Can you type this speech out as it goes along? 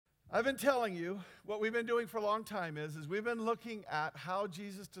I've been telling you, what we've been doing for a long time is we've been looking at how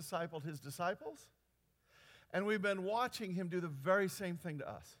Jesus discipled his disciples, and we've been watching him do the very same thing to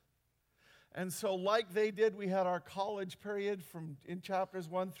us. And so like they did, we had our college period in chapters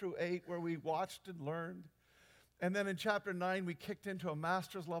 1 through 8 where we watched and learned. And then in chapter 9, we kicked into a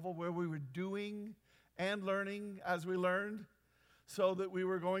master's level where we were doing and learning as we learned, so that we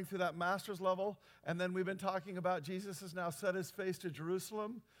were going through that master's level. And then we've been talking about Jesus has now set his face to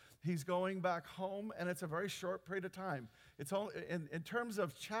Jerusalem. He's going back home, and it's a very short period of time. It's only, in terms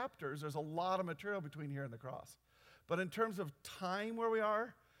of chapters, there's a lot of material between here and the cross. But in terms of time where we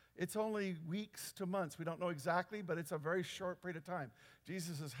are, it's only weeks to months. We don't know exactly, but it's a very short period of time.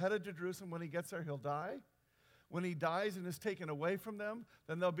 Jesus is headed to Jerusalem. When he gets there, he'll die. When he dies and is taken away from them,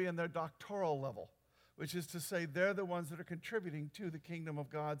 then they'll be in their doctoral level, which is to say they're the ones that are contributing to the kingdom of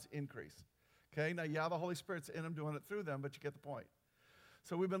God's increase. Okay, now, the Holy Spirit's in them, doing it through them, but you get the point.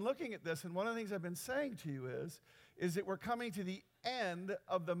 So we've been looking at this, and one of the things I've been saying to you is that we're coming to the end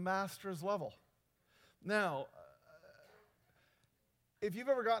of the master's level. Now, if you've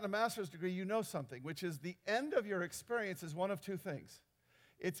ever gotten a master's degree, you know something, which is the end of your experience is one of two things.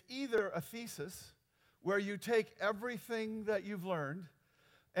 It's either a thesis, where you take everything that you've learned,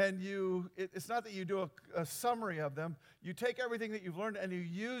 and it's not that you do a summary of them. You take everything that you've learned and you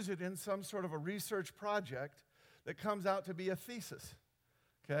use it in some sort of a research project that comes out to be a thesis.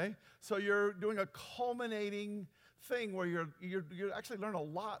 Okay? So you're doing a culminating thing where you actually learn a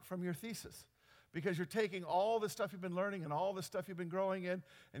lot from your thesis, because you're taking all the stuff you've been learning and all the stuff you've been growing in,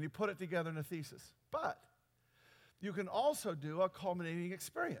 and you put it together in a thesis. But you can also do a culminating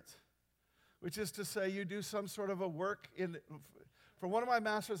experience, which is to say you do some sort of a work in. For one of my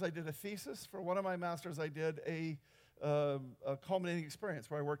masters, I did a thesis. For one of my masters, I did a culminating experience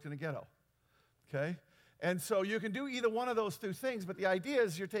where I worked in a ghetto. Okay? And so you can do either one of those two things, but the idea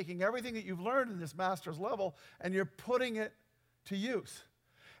is you're taking everything that you've learned in this master's level and you're putting it to use.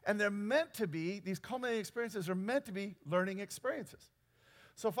 And they're meant to be, these culminating experiences are meant to be learning experiences.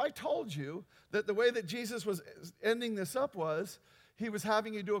 So if I told you that the way that Jesus was ending this up was he was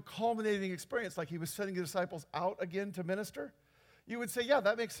having you do a culminating experience, like he was sending the disciples out again to minister, you would say, yeah,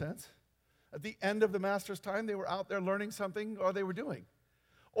 that makes sense. At the end of the master's time, they were out there learning something, or they were doing.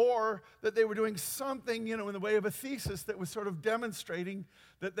 Or that they were doing something, in the way of a thesis that was sort of demonstrating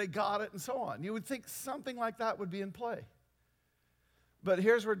that they got it and so on. You would think something like that would be in play. But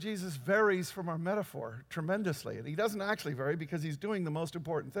here's where Jesus varies from our metaphor tremendously. And he doesn't actually vary because he's doing the most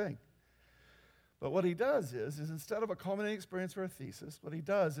important thing. But what he does is instead of a culminating experience or a thesis, what he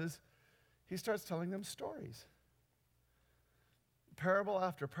does is he starts telling them stories. Parable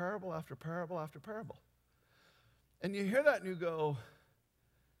after parable after parable after parable. And you hear that and you go,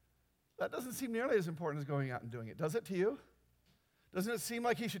 that doesn't seem nearly as important as going out and doing it. Does it to you? Doesn't it seem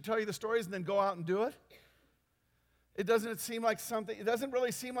like he should tell you the stories and then go out and do it? It doesn't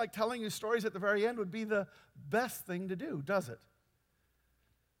really seem like telling you stories at the very end would be the best thing to do, does it?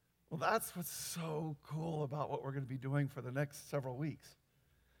 Well, that's what's so cool about what we're going to be doing for the next several weeks.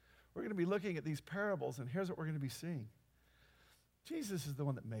 We're going to be looking at these parables, and here's what we're going to be seeing. Jesus is the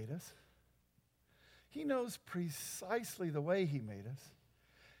one that made us. He knows precisely the way he made us.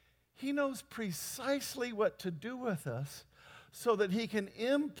 He knows precisely what to do with us so that he can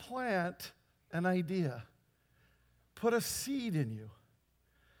implant an idea, put a seed in you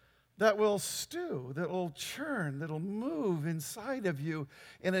that will stew, that will churn, that will move inside of you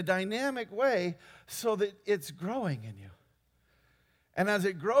in a dynamic way so that it's growing in you. And as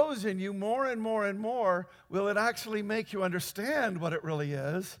it grows in you more and more and more, will it actually make you understand what it really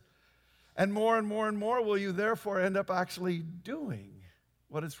is? And more will you therefore end up actually doing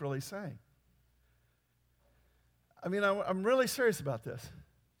what it's really saying. I mean, I'm really serious about this.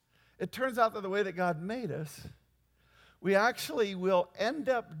 It turns out that the way that God made us, we actually will end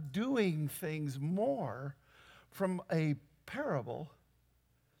up doing things more from a parable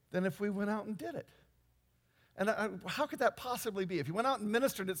than if we went out and did it. And how could that possibly be? If you went out and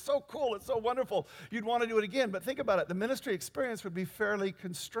ministered, it's so cool, it's so wonderful, you'd want to do it again. But think about it. The ministry experience would be fairly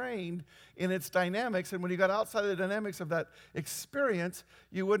constrained in its dynamics. And when you got outside of the dynamics of that experience,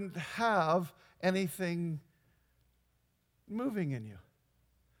 you wouldn't have anything moving in you.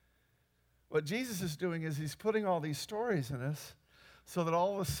 What Jesus is doing is he's putting all these stories in us so that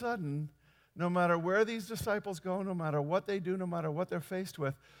all of a sudden, no matter where these disciples go, no matter what they do, no matter what they're faced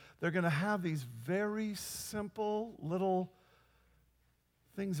with, they're going to have these very simple little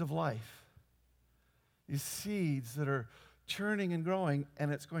things of life, these seeds that are churning and growing,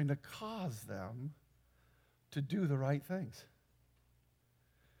 and it's going to cause them to do the right things.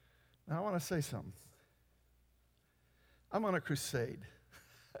 Now, I want to say something. I'm on a crusade.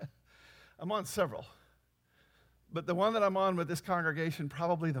 I'm on several. But the one that I'm on with this congregation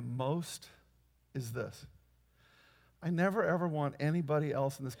probably the most is this. I never, ever want anybody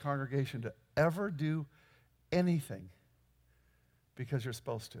else in this congregation to ever do anything because you're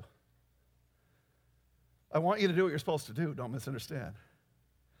supposed to. I want you to do what you're supposed to do, don't misunderstand.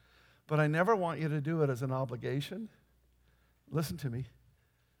 But I never want you to do it as an obligation. Listen to me.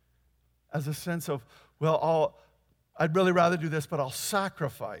 As a sense of, well, I'd really rather do this, but I'll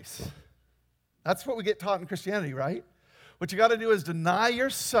sacrifice. That's what we get taught in Christianity, right? What you got to do is deny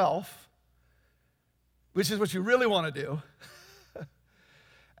yourself, which is what you really want to do.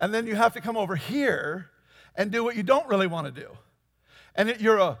 And then you have to come over here and do what you don't really want to do. And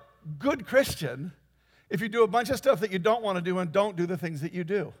you're a good Christian if you do a bunch of stuff that you don't want to do and don't do the things that you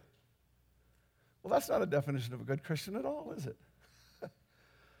do. Well, that's not a definition of a good Christian at all, is it?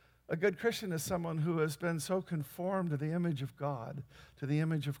 A good Christian is someone who has been so conformed to the image of God, to the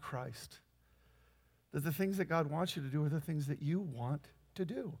image of Christ, that the things that God wants you to do are the things that you want to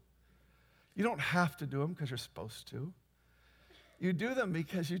do. You don't have to do them because you're supposed to. You do them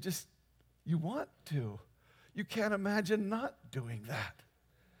because you want to. You can't imagine not doing that.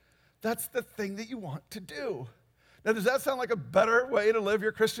 That's the thing that you want to do. Now, does that sound like a better way to live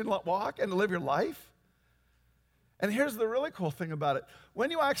your Christian walk and to live your life? And here's the really cool thing about it.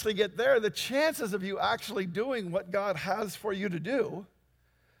 When you actually get there, the chances of you actually doing what God has for you to do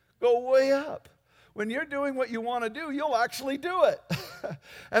go way up. When you're doing what you want to do, you'll actually do it.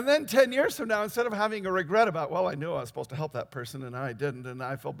 And then 10 years from now, instead of having a regret about, well, I knew I was supposed to help that person and I didn't, and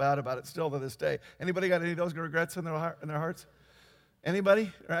I feel bad about it still to this day. Anybody got any of those regrets in their hearts?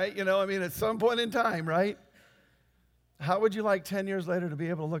 Anybody? Right? At some point in time, right? How would you like 10 years later to be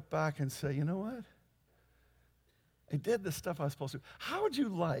able to look back and say, you know what? I did the stuff I was supposed to. How would you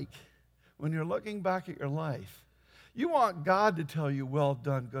like, when you're looking back at your life, you want God to tell you, well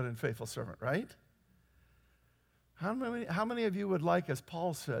done, good and faithful servant, right? How many of you would like, as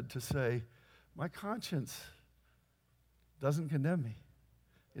Paul said, to say, my conscience doesn't condemn me?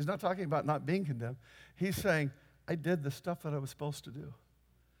 He's not talking about not being condemned. He's saying, I did the stuff that I was supposed to do.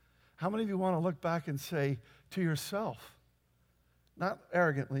 How many of you want to look back and say to yourself, not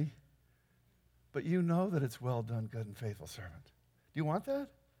arrogantly, but you know that it's well done, good and faithful servant? Do you want that?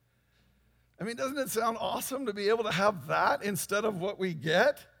 Doesn't it sound awesome to be able to have that instead of what we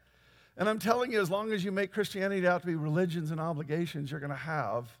get? And I'm telling you, as long as you make Christianity out to be religions and obligations, you're going to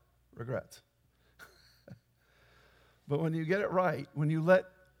have regrets. But when you get it right, when you let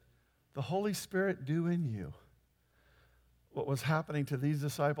the Holy Spirit do in you what was happening to these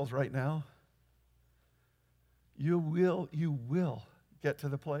disciples right now, you will get to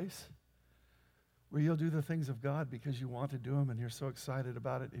the place where you'll do the things of God because you want to do them and you're so excited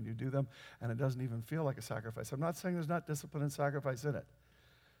about it and you do them and it doesn't even feel like a sacrifice. I'm not saying there's not discipline and sacrifice in it.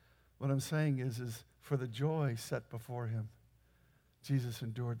 What I'm saying is for the joy set before him, Jesus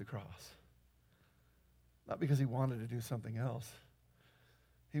endured the cross. Not because he wanted to do something else.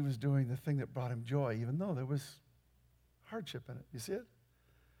 He was doing the thing that brought him joy, even though there was hardship in it. You see it?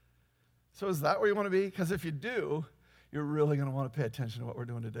 So is that where you want to be? Because if you do, you're really going to want to pay attention to what we're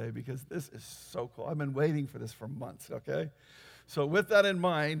doing today because this is so cool. I've been waiting for this for months, okay? So with that in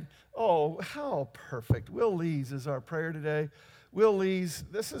mind, oh, how perfect. Will Lees is our prayer today. Will Lees,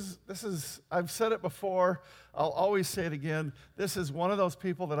 this is, I've said it before, I'll always say it again, this is one of those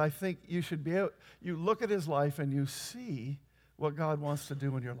people that I think you should be able, you look at his life and you see what God wants to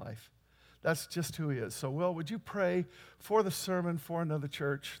do in your life. That's just who he is. So, Will, would you pray for the sermon, for another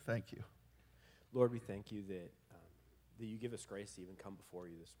church? Thank you. Lord, we thank you that you give us grace to even come before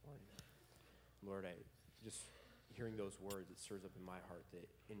you this morning. Lord, I just hearing those words, it stirs up in my heart that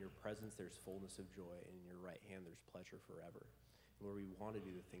in your presence there's fullness of joy, and in your right hand there's pleasure forever. Lord, we want to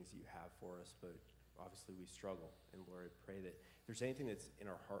do the things that you have for us, but obviously we struggle. And Lord, I pray that if there's anything that's in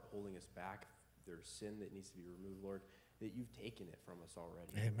our heart holding us back, there's sin that needs to be removed, Lord, that you've taken it from us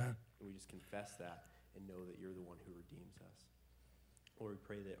already. Amen. And we just confess that and know that you're the one who redeems us. Lord, we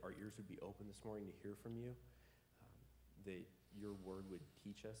pray that our ears would be open this morning to hear from you, that your word would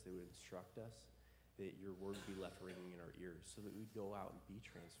teach us, that it would instruct us, that your word would be left ringing in our ears so that we'd go out and be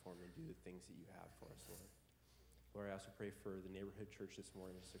transformed and do the things that you have for us, Lord. Lord, I also pray for the neighborhood church this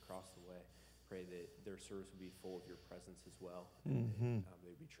morning just across the way. Pray that their service would be full of your presence as well, and that they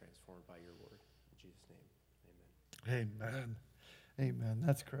would be transformed by your word. In Jesus' name, amen. Amen. Amen.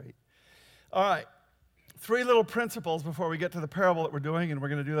 That's great. All right. 3 little principles before we get to the parable that we're doing, and we're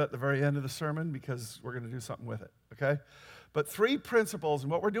going to do that at the very end of the sermon because we're going to do something with it, okay? But 3 principles,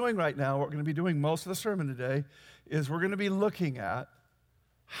 and what we're doing right now, what we're going to be doing most of the sermon today, is we're going to be looking at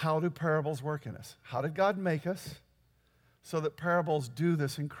how do parables work in us? How did God make us? so that parables do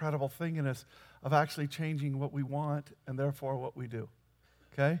this incredible thing in us of actually changing what we want and therefore what we do.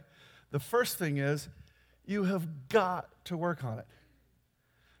 Okay? The first thing is you have got to work on it.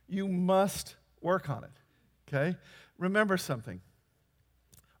 You must work on it. Okay? Remember something.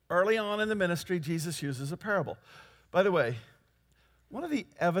 Early on in the ministry, Jesus uses a parable. By the way, one of the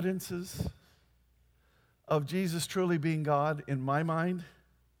evidences of Jesus truly being God, in my mind,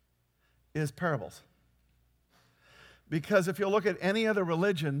 is parables. Because if you look at any other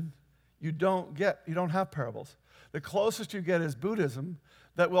religion, you don't have parables. The closest you get is Buddhism,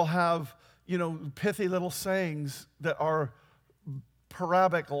 that will have, pithy little sayings that are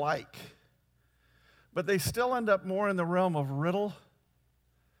parabic-like. But they still end up more in the realm of riddle,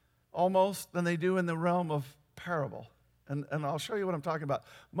 almost, than they do in the realm of parable. And I'll show you what I'm talking about.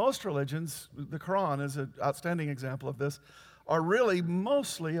 Most religions, the Quran is an outstanding example of this, are really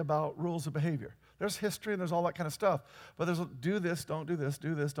mostly about rules of behavior. There's history and there's all that kind of stuff. But there's do this, don't do this,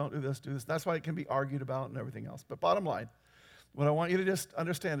 do this, don't do this, do this. That's why it can be argued about and everything else. But bottom line, what I want you to just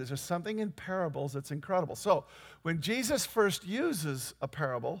understand is there's something in parables that's incredible. So when Jesus first uses a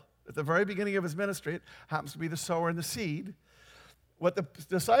parable, at the very beginning of his ministry, it happens to be the sower and the seed. What the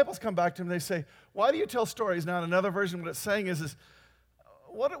disciples come back to him, they say, why do you tell stories? Now in another version, what it's saying is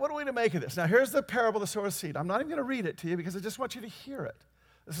what are we to make of this? Now here's the parable of the sower and seed. I'm not even going to read it to you because I just want you to hear it.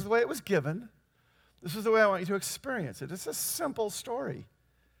 This is the way it was given. This is the way I want you to experience it. It's a simple story.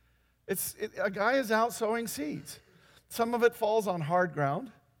 A guy is out sowing seeds. Some of it falls on hard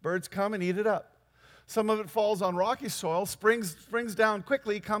ground. Birds come and eat it up. Some of it falls on rocky soil, springs down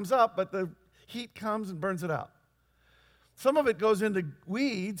quickly, comes up, but the heat comes and burns it out. Some of it goes into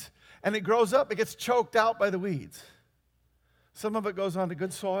weeds, and it grows up, it gets choked out by the weeds. Some of it goes onto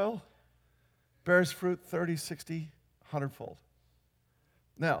good soil, bears fruit 30, 60, 100-fold.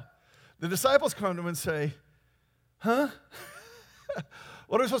 Now, the disciples come to him and say, huh?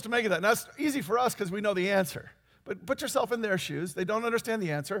 What are we supposed to make of that? Now, it's easy for us because we know the answer. But put yourself in their shoes. They don't understand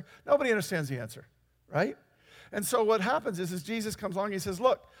the answer. Nobody understands the answer, right? And so what happens is Jesus comes along and he says,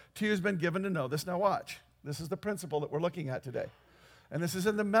 look, to you has been given to know this. Now watch. This is the principle that we're looking at today. And this is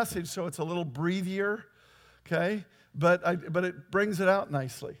in the message, so it's a little breathier, okay? But it brings it out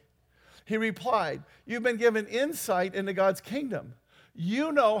nicely. He replied, you've been given insight into God's kingdom.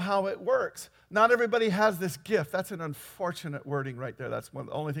 You know how it works. Not everybody has this gift. That's an unfortunate wording right there. That's the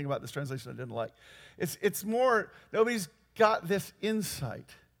only thing about this translation I didn't like. It's more, nobody's got this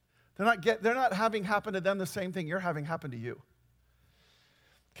insight. They're not having happen to them the same thing you're having happen to you.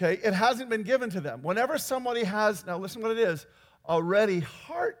 Okay, it hasn't been given to them. Whenever somebody has, now listen what it is, a ready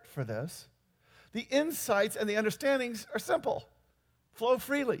heart for this, the insights and the understandings are simple, flow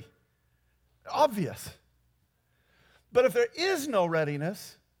freely, obvious. But if there is no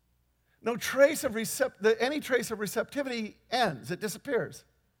readiness, any trace of receptivity ends, it disappears.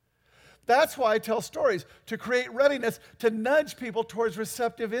 That's why I tell stories, to create readiness, to nudge people towards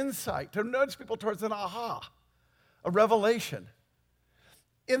receptive insight, to nudge people towards an aha, a revelation.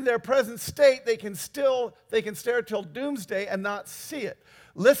 In their present state, they can stare till doomsday and not see it.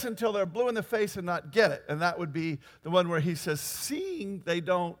 Listen till they're blue in the face and not get it. And that would be the one where he says, seeing they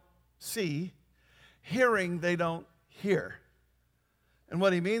don't see, hearing they don't hear. And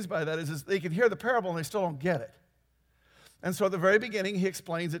what he means by that is they can hear the parable and they still don't get it. And so at the very beginning, he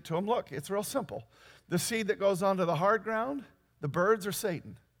explains it to them. Look, it's real simple. The seed that goes onto the hard ground, the birds are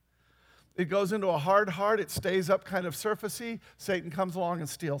Satan. It goes into a hard heart. It stays up kind of surfacey. Satan comes along and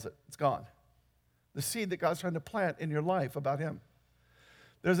steals it. It's gone. The seed that God's trying to plant in your life about him.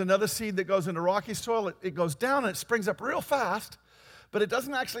 There's another seed that goes into rocky soil. It goes down and it springs up real fast, but it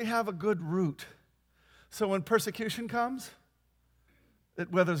doesn't actually have a good root. So when persecution comes,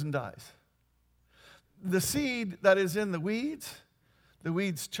 it withers and dies. The seed that is in the weeds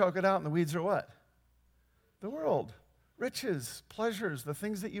choke it out, and the weeds are what? The world. Riches, pleasures, the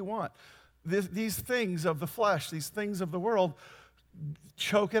things that you want. These things of the flesh, these things of the world,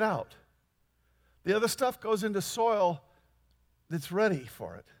 choke it out. The other stuff goes into soil that's ready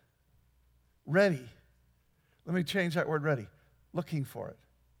for it. Ready. Let me change that word ready. Looking for it.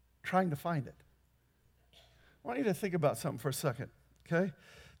 Trying to find it. I want you to think about something for a second, okay?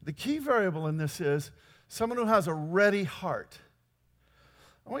 The key variable in this is someone who has a ready heart.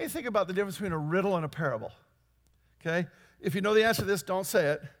 I want you to think about the difference between a riddle and a parable, okay? If you know the answer to this, don't say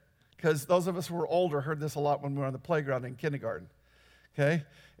it, because those of us who were older heard this a lot when we were on the playground in kindergarten, okay?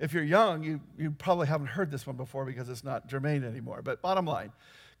 If you're young, you probably haven't heard this one before because it's not germane anymore. But bottom line,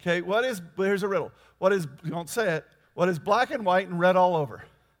 okay, here's a riddle. Don't say it, what is black and white and red all over?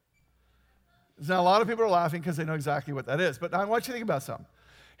 Now, a lot of people are laughing because they know exactly what that is. But now I want you to think about something.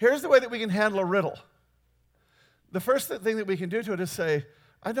 Here's the way that we can handle a riddle. the first thing that we can do to it is say,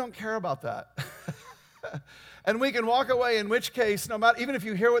 I don't care about that. And we can walk away, in which case, no matter, even if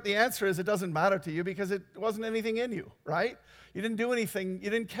you hear what the answer is, it doesn't matter to you because it wasn't anything in you, right? You didn't do anything, you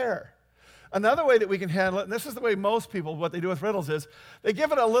didn't care. Another way that we can handle it, and this is the way most people, what they do with riddles is, they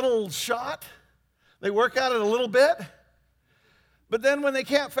give it a little shot, they work at it a little bit, but then when they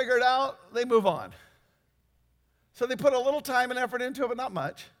can't figure it out, they move on. So they put a little time and effort into it, but not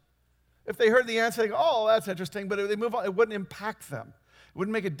much. If they heard the answer, they go, oh, that's interesting, but if they move on, it wouldn't impact them. It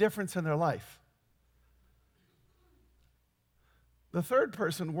wouldn't make a difference in their life. The third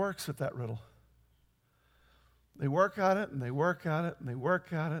person works at that riddle. They work on it, and they work on it, and they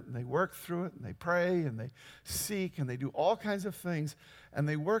work on it, and they work through it, and they pray, and they seek, and they do all kinds of things, and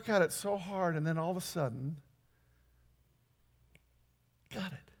they work at it so hard, and then all of a sudden,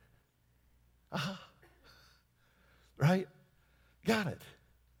 got it. Aha. Right? Got it.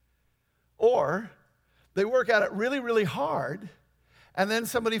 Or they work at it really, really hard, and then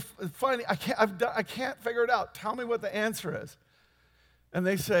somebody finally, I can't figure it out. Tell me what the answer is. And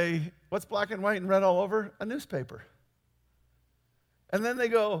they say, what's black and white and red all over? A newspaper. And then they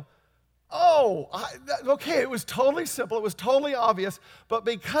go, oh, okay, it was totally simple, it was totally obvious, but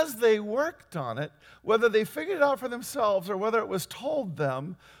because they worked on it, whether they figured it out for themselves or whether it was told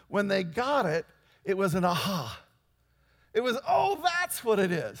them, when they got it, it was an aha. It was, oh, that's what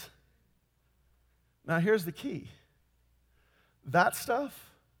it is. Now here's the key. That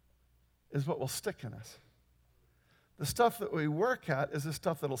stuff is what will stick in us. The stuff that we work at is the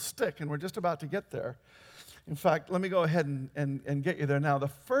stuff that'll stick, and we're just about to get there. In fact, let me go ahead and get you there now. The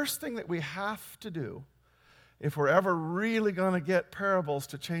first thing that we have to do, if we're ever really going to get parables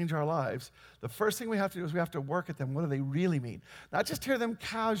to change our lives, the first thing we have to do is we have to work at them. What do they really mean? Not just hear them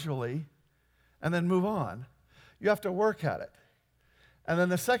casually and then move on. You have to work at it. And then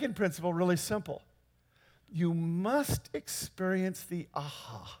the second principle, really simple. You must experience the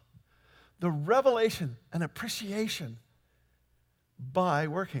aha, the revelation and appreciation by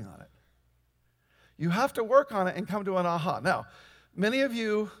working on it. You have to work on it and come to an aha. Now, many of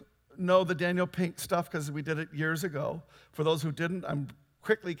you know the Daniel Pink stuff because we did it years ago. For those who didn't, I'm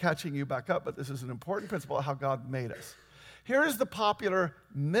quickly catching you back up, but this is an important principle of how God made us. Here is the popular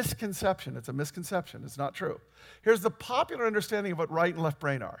misconception. It's a misconception. It's not true. Here's the popular understanding of what right and left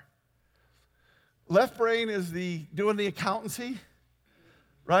brain are. Left brain is doing the accountancy,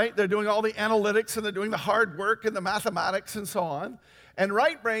 right? They're doing all the analytics and they're doing the hard work and the mathematics and so on. And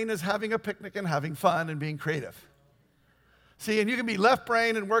right brain is having a picnic and having fun and being creative. See, and you can be left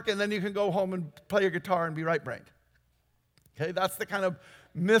brain and work, and then you can go home and play your guitar and be right brained. Okay, that's the kind of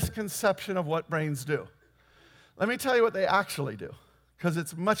misconception of what brains do. Let me tell you what they actually do, because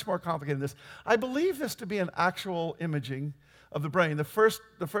it's much more complicated than this. I believe this to be an actual imaging of the brain. The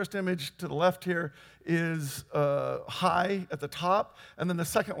first image to the left here is high at the top, and then the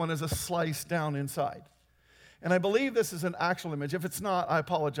second one is a slice down inside. And I believe this is an actual image. If it's not, I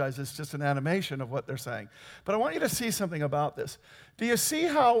apologize. It's just an animation of what they're saying. But I want you to see something about this. Do you see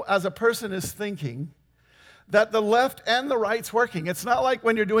how, as a person is thinking, that the left and the right's working? It's not like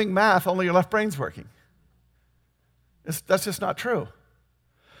when you're doing math, only your left brain's working. That's just not true.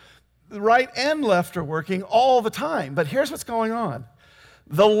 The right and left are working all the time. But here's what's going on.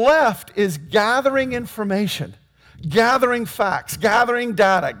 The left is gathering information, gathering facts, gathering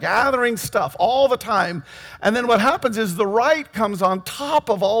data, gathering stuff all the time. And then what happens is the right comes on top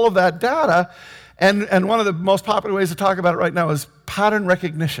of all of that data. And one of the most popular ways to talk about it right now is pattern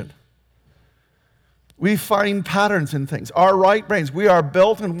recognition. We find patterns in things. Our right brains, we are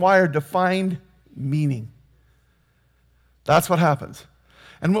built and wired to find meaning. That's what happens.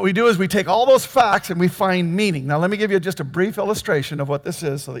 And what we do is we take all those facts and we find meaning. Now, let me give you just a brief illustration of what this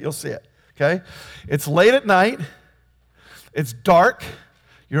is so that you'll see it, okay? It's late at night. It's dark.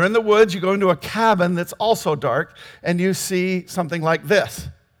 You're in the woods. You go into a cabin that's also dark, and you see something like this.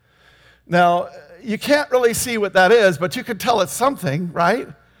 Now, you can't really see what that is, but you can tell it's something, right?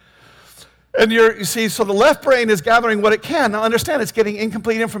 And you see, so the left brain is gathering what it can. Now, understand, it's getting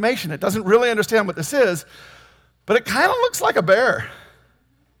incomplete information. It doesn't really understand what this is, but it kind of looks like a bear.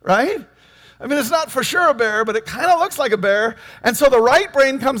 Right? I mean, it's not for sure a bear, but it kind of looks like a bear. And so the right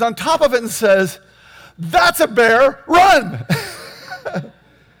brain comes on top of it and says, that's a bear, run!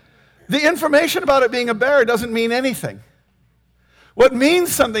 The information about it being a bear doesn't mean anything. What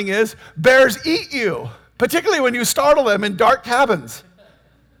means something is bears eat you, particularly when you startle them in dark cabins.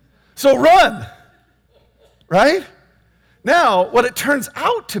 So run, right? Now, what it turns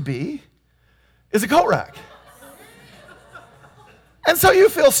out to be is a coat rack. And so you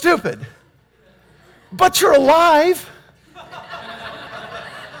feel stupid. But you're alive.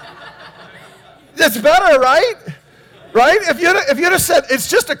 It's better, right? Right? If you'd have said, it's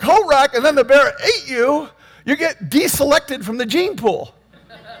just a coat rack and then the bear ate you, you get deselected from the gene pool.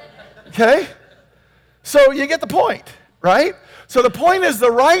 Okay? So you get the point, right? So the point is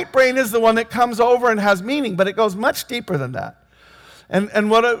the right brain is the one that comes over and has meaning, but it goes much deeper than that. And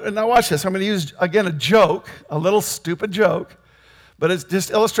now watch this. I'm going to use, again, a joke, a little stupid joke, but it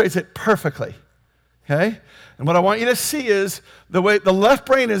just illustrates it perfectly. Okay? And what I want you to see is the way the left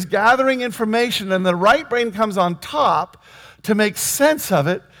brain is gathering information and the right brain comes on top to make sense of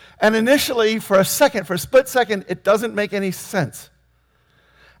it. And initially, for a split second, it doesn't make any sense.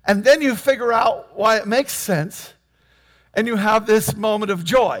 And then you figure out why it makes sense, and you have this moment of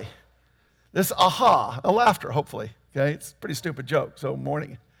joy, this aha, a laughter, hopefully. Okay? It's a pretty stupid joke, so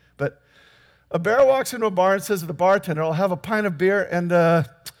morning. But a bear walks into a bar and says to the bartender, I'll have a pint of beer and a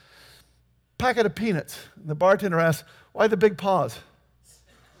packet of peanuts. And the bartender asks, why the big paws?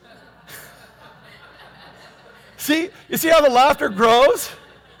 You see how the laughter grows?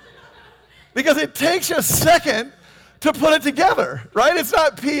 Because it takes you a second to put it together, right? It's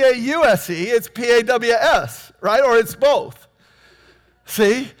not P-A-U-S-E, it's P-A-W-S, right? Or it's both.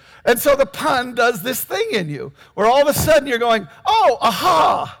 See? And so the pun does this thing in you, where all of a sudden you're going, oh,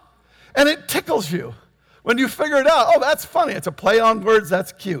 aha! And it tickles you when you figure it out. Oh, that's funny. It's a play on words.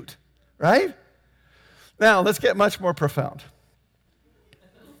 That's cute, right? Now, let's get much more profound.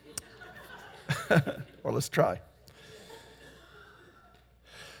 Or let's try.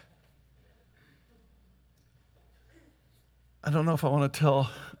 I don't know if I want to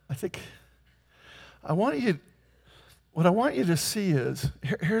tell. What I want you to see is,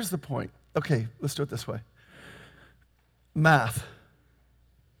 here's the point. Okay, let's do it this way. Math.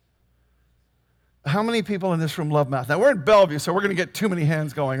 How many people in this room love math? Now, we're in Bellevue, so we're going to get too many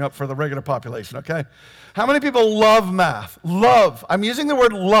hands going up for the regular population, okay? How many people love math? Love. I'm using the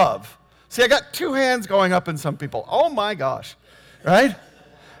word love. See, I got 2 hands going up in some people. Oh, my gosh, right?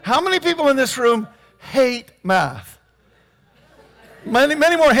 How many people in this room hate math? Many,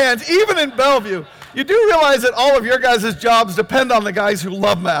 many more hands, even in Bellevue. You do realize that all of your guys' jobs depend on the guys who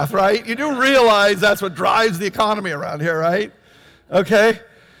love math, right? You do realize that's what drives the economy around here, right? Okay?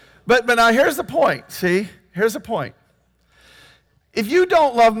 But now here's the point, see? Here's the point. If you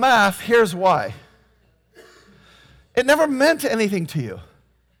don't love math, here's why. It never meant anything to you.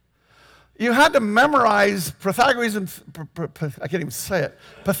 You had to memorize Pythagorean, I can't even say it.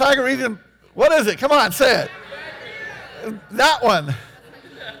 Pythagorean, what is it? Come on, say it. That one.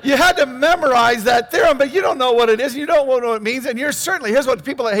 You had to memorize that theorem, but you don't know what it is, and you don't know what it means, and here's what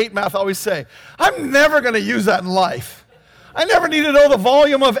people that hate math always say, I'm never going to use that in life. I never need to know the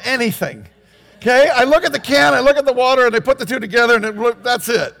volume of anything. Okay? I look at the can, I look at the water, and I put the two together, and that's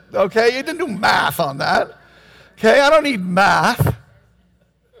it. Okay? You didn't do math on that. Okay? I don't need math.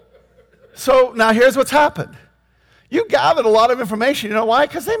 So now here's what's happened. You gathered a lot of information. You know why?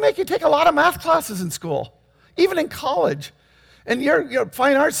 Because they make you take a lot of math classes in school, even in college. And you're a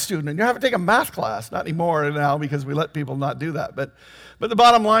fine arts student, and you have to take a math class. Not anymore now because we let people not do that. But the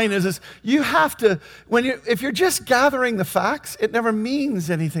bottom line is you have to, if you're just gathering the facts, it never means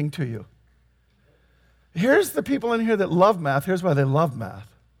anything to you. Here's the people in here that love math. Here's why they love math.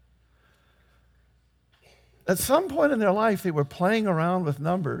 At some point in their life, they were playing around with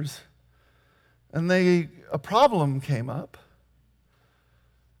numbers, and a problem came up,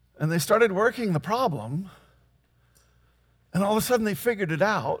 and they started working the problem, and all of a sudden they figured it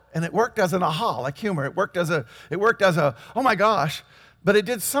out, and it worked as an aha, like humor. It worked as a, oh my gosh, but it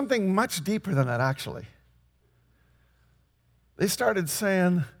did something much deeper than that, actually. They started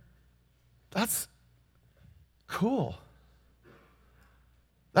saying, that's cool.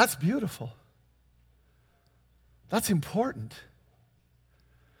 That's beautiful. That's important.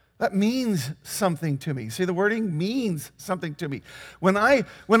 That means something to me. See, the wording means something to me. When I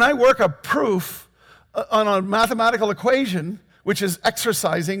work a proof on a mathematical equation, which is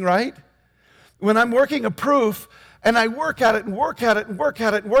exercising, right? When I'm working a proof and I work at it and work at it and work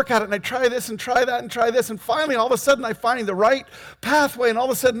at it and work at it and I try this and try that and try this and finally all of a sudden I find the right pathway and all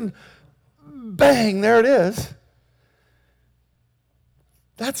of a sudden, bang, there it is.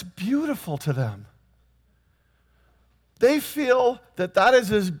 That's beautiful to them. They feel that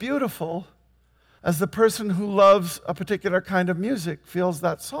is as beautiful as the person who loves a particular kind of music feels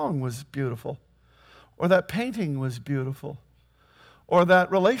that song was beautiful, or that painting was beautiful, or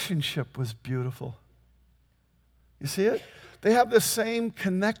that relationship was beautiful. You see it? They have the same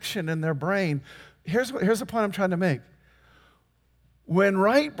connection in their brain. Here's the point I'm trying to make. When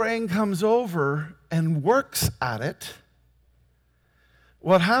right brain comes over and works at it,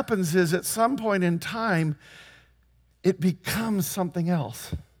 what happens is at some point in time, it becomes something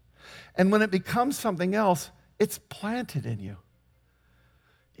else. And when it becomes something else, It's planted in you.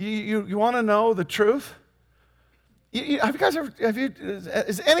 You want to know the truth?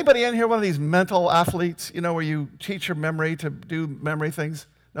 Is anybody in here one of these mental athletes, where you teach your memory to do memory things?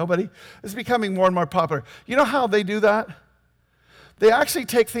 Nobody? It's becoming more and more popular. You know how they do that? They actually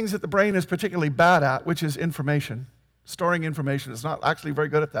take things that the brain is particularly bad at, which is information. Storing information is not actually very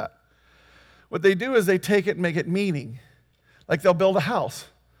good at that. What they do is they take it and make it meaning. Like they'll build a house,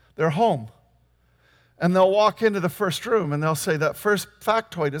 their home, and they'll walk into the first room and they'll say that first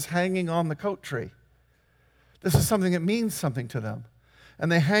factoid is hanging on the coat tree. This is something that means something to them.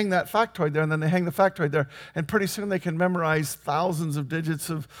 And they hang that factoid there, and then they hang the factoid there, and pretty soon they can memorize thousands of digits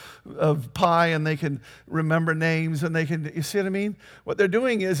of pi, and they can remember names, and you see what I mean? What they're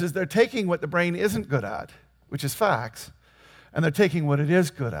doing is they're taking what the brain isn't good at, which is facts, and they're taking what it is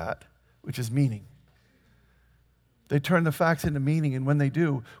good at, which is meaning. They turn the facts into meaning, and when they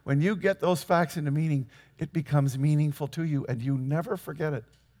do, when you get those facts into meaning, it becomes meaningful to you, and you never forget it.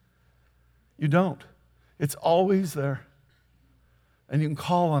 You don't. It's always there, and you can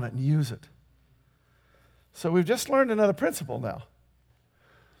call on it and use it. So we've just learned another principle now.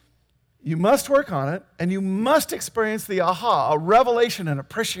 You must work on it, and you must experience the aha, a revelation and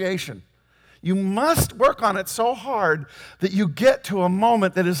appreciation. You must work on it so hard that you get to a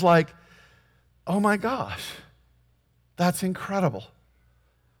moment that is like, oh my gosh, that's incredible.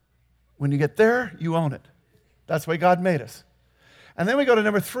 When you get there, you own it. That's the way God made us. And then we go to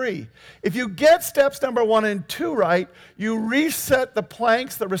number 3. If you get steps number 1 and 2 right, you reset the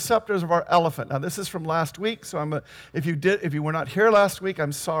planks, the receptors of our elephant. Now, this is from last week, so if you were not here last week,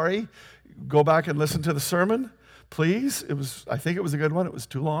 I'm sorry. Go back and listen to the sermon, please. I think it was a good one. It was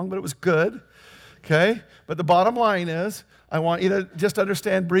too long, but it was good. Okay? But the bottom line is, I want you to just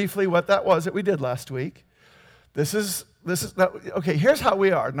understand briefly what that was that we did last week. Okay, here's how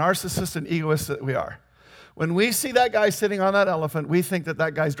we are, narcissists and egoists that we are. When we see that guy sitting on that elephant, we think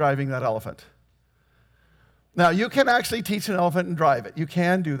that guy's driving that elephant. Now, you can actually teach an elephant and drive it. You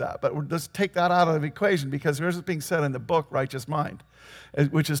can do that, but let's take that out of the equation, because here's what's being said in the book, Righteous Mind,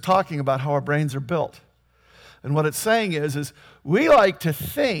 which is talking about how our brains are built. And what it's saying is we like to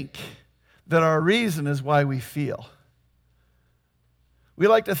think that our reason is why we feel. We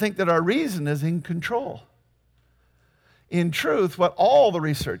like to think that our reason is in control. In truth, what all the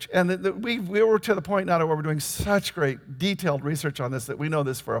research, and we were to the point now where we're doing such great detailed research on this that we know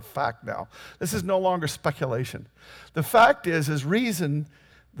this for a fact now. This is no longer speculation. The fact is reason,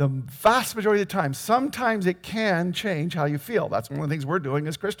 the vast majority of the time, sometimes it can change how you feel. That's one of the things we're doing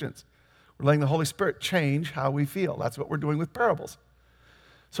as Christians. We're letting the Holy Spirit change how we feel. That's what we're doing with parables.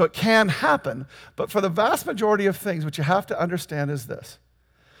 So it can happen, but for the vast majority of things, what you have to understand is this.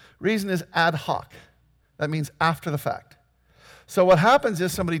 Reason is ad hoc. That means after the fact. So what happens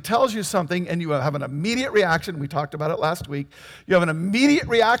is somebody tells you something and you have an immediate reaction. We talked about it last week. You have an immediate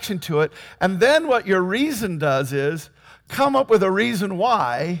reaction to it, and then what your reason does is come up with a reason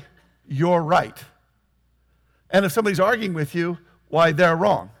why you're right. And if somebody's arguing with you, why they're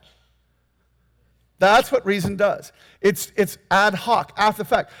wrong. That's what reason does. It's ad hoc, after the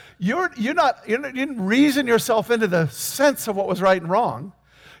fact. You didn't reason yourself into the sense of what was right and wrong.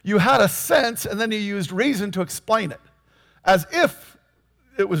 You had a sense, and then you used reason to explain it, as if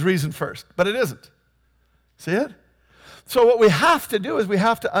it was reason first, but it isn't. See it? So what we have to do is we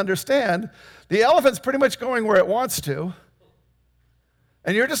have to understand the elephant's pretty much going where it wants to,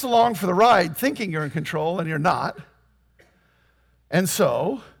 and you're just along for the ride thinking you're in control, and you're not. And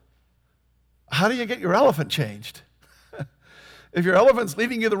so, how do you get your elephant changed? If your elephant's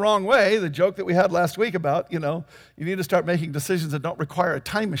leading you the wrong way, the joke that we had last week about, you need to start making decisions that don't require a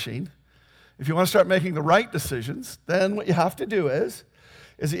time machine. If you want to start making the right decisions, then what you have to do is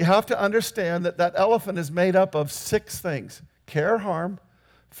that you have to understand that elephant is made up of 6 things: care, harm,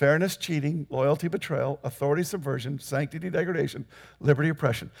 fairness, cheating, loyalty, betrayal, authority, subversion, sanctity, degradation, liberty,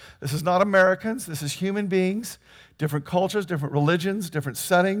 oppression. This is not Americans. This is human beings, different cultures, different religions, different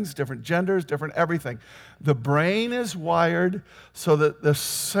settings, different genders, different everything. The brain is wired so that the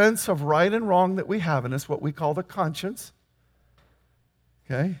sense of right and wrong that we have in us, what we call the conscience,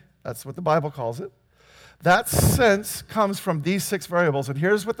 okay, that's what the Bible calls it, that sense comes from these 6 variables. And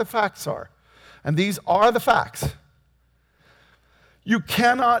here's what the facts are. And these are the facts. You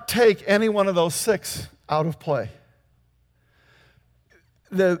cannot take any one of those 6 out of play.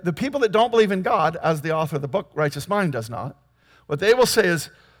 The people that don't believe in God, as the author of the book, Righteous Mind, does not, what they will say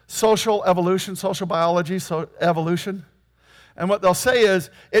is social evolution, social biology, evolution. And what they'll say is,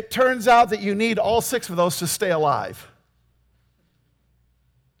 it turns out that you need all 6 of those to stay alive.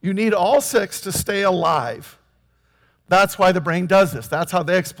 You need all 6 to stay alive. That's why the brain does this. That's how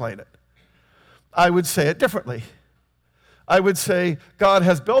they explain it. I would say it differently. I would say God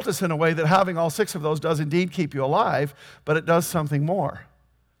has built us in a way that having all 6 of those does indeed keep you alive, but it does something more.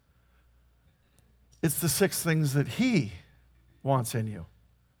 It's the 6 things that He wants in you,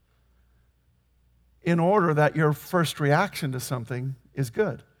 in order that your first reaction to something is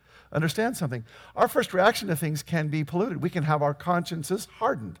good. Understand something. Our first reaction to things can be polluted. We can have our consciences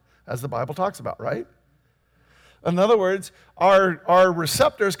hardened, as the Bible talks about, right? In other words, our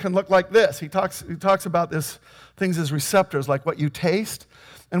receptors can look like this. He talks about this things as receptors, like what you taste.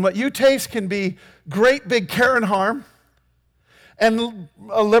 And what you taste can be great big care and harm, and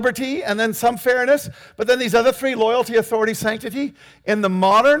liberty, and then some fairness. But then these other 3, loyalty, authority, sanctity. In the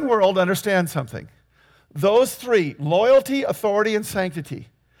modern world, understand something. Those 3, loyalty, authority, and sanctity.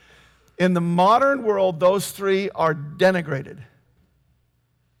 In the modern world, those 3 are denigrated.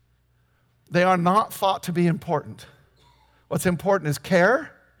 They are not thought to be important. What's important is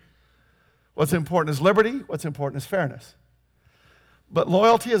care. What's important is liberty. What's important is fairness. But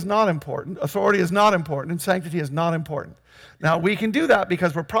loyalty is not important, authority is not important, and sanctity is not important. Now, we can do that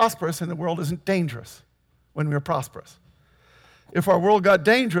because we're prosperous and the world isn't dangerous when we're prosperous. If our world got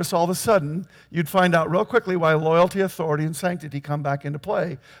dangerous, all of a sudden, you'd find out real quickly why loyalty, authority, and sanctity come back into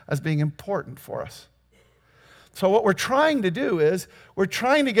play as being important for us. So what we're trying to do is we're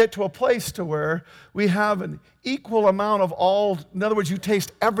trying to get to a place to where we have an equal amount of all. In other words, you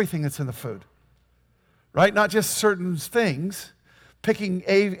taste everything that's in the food, right? Not just certain things. Picking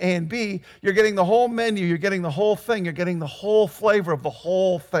A and B, you're getting the whole menu, you're getting the whole thing, you're getting the whole flavor of the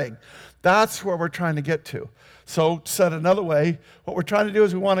whole thing. That's where we're trying to get to. So said another way, what we're trying to do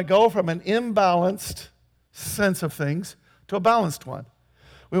is we want to go from an imbalanced sense of things to a balanced one.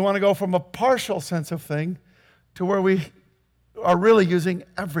 We want to go from a partial sense of thing to where we are really using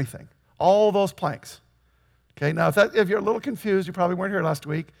everything, all those planks. Okay, now if you're a little confused, you probably weren't here last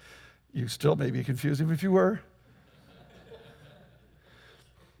week. You still may be confused even if you were.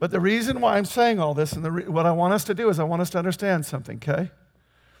 But the reason why I'm saying all this and what I want us to do is I want us to understand something, okay?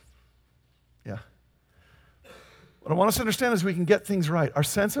 Yeah. What I want us to understand is we can get things right. Our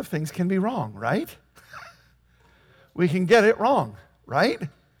sense of things can be wrong, right? We can get it wrong, right?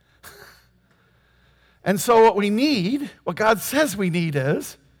 And so what we need, what God says we need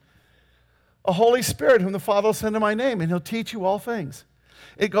is a Holy Spirit whom the Father will send in my name, and He'll teach you all things.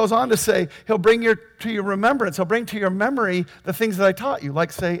 It goes on to say, He'll bring to your remembrance, He'll bring to your memory the things that I taught you,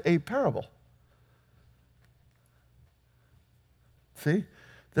 like, say, a parable. See?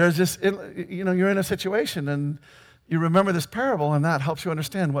 There's just, you're in a situation and you remember this parable and that helps you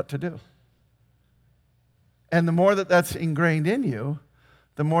understand what to do. And the more that that's ingrained in you,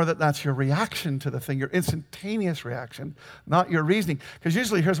 the more that that's your reaction to the thing, your instantaneous reaction, not your reasoning. Because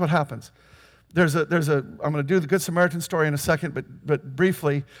usually, here's what happens. I'm going to do the Good Samaritan story in a second, but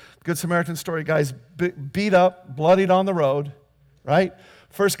briefly, Good Samaritan story, guy's beat up, bloodied on the road, right?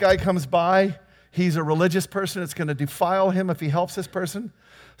 First guy comes by, he's a religious person, it's going to defile him if he helps this person.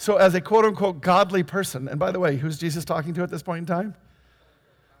 So as a quote-unquote godly person, and by the way, who's Jesus talking to at this point in time?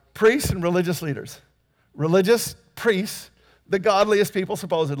 Priests and religious leaders. Religious priests, the godliest people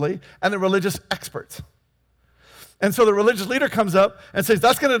supposedly, and the religious experts. And so the religious leader comes up and says,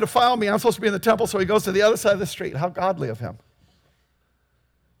 that's going to defile me. I'm supposed to be in the temple. So he goes to the other side of the street. How godly of him.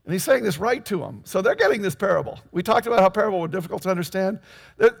 And he's saying this right to them. So they're getting this parable. We talked about how parables were difficult to understand.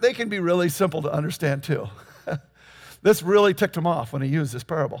 They can be really simple to understand too. This really ticked him off when he used this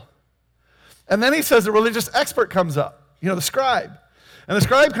parable. And then he says the religious expert comes up, the scribe. And the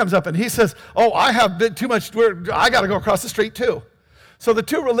scribe comes up and he says, oh, I have been too much, I got to go across the street too. So the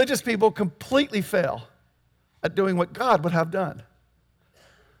 2 religious people completely fail at doing what God would have done.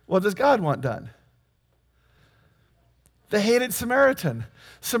 What does God want done? The hated Samaritan.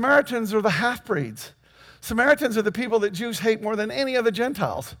 Samaritans are the half-breeds. Samaritans are the people that Jews hate more than any other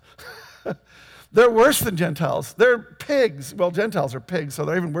Gentiles. They're worse than Gentiles. They're pigs. Well, Gentiles are pigs, so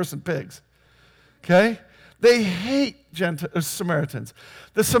they're even worse than pigs. Okay? They hate Samaritans.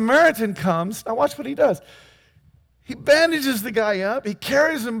 The Samaritan comes, now watch what he does. He bandages the guy up. He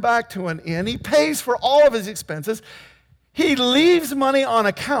carries him back to an inn. He pays for all of his expenses. He leaves money on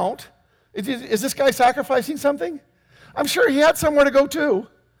account. Is this guy sacrificing something? I'm sure he had somewhere to go too.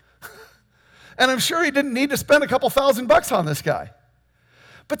 And I'm sure he didn't need to spend a couple $1,000 on this guy.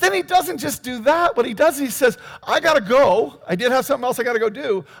 But then he doesn't just do that. What he does, he says, I got to go. I did have something else I got to go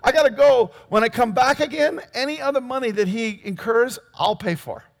do. I got to go. When I come back again, any other money that he incurs, I'll pay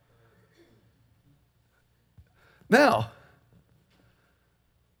for. Now,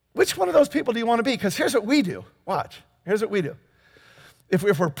 which one of those people do you want to be? Because here's what we do. Watch. Here's what we do. If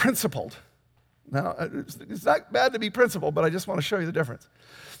we're principled, Now, it's not bad to be principled, but I just want to show you the difference.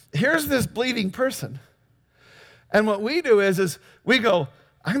 Here's this bleeding person. And what we do is we go,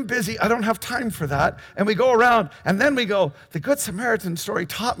 I'm busy, I don't have time for that. And we go around, and then we go, the Good Samaritan story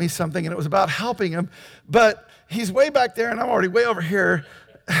taught me something, and it was about helping him, but he's way back there, and I'm already way over here.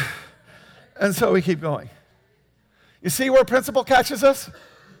 And so we keep going. You see where principle catches us?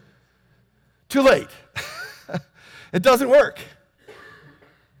 Too late. It doesn't work.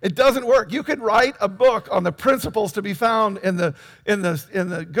 It doesn't work. You could write a book on the principles to be found in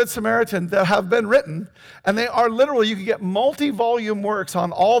the Good Samaritan that have been written, and they are literally, you can get multi-volume works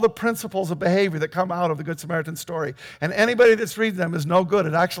on all the principles of behavior that come out of the Good Samaritan story. And anybody that's reading them is no good.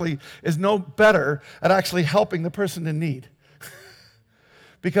 It actually is no better at actually helping the person in need.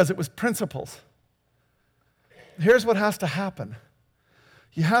 Because it was principles. Here's what has to happen.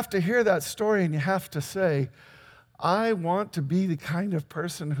 You have to hear that story and you have to say, I want to be the kind of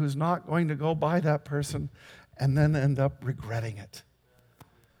person who's not going to go by that person and then end up regretting it.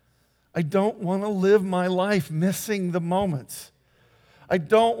 I don't want to live my life missing the moments. I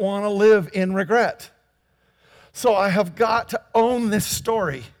don't want to live in regret. So I have got to own this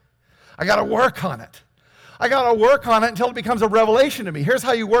story. I got to work on it. I got to work on it until it becomes a revelation to me. Here's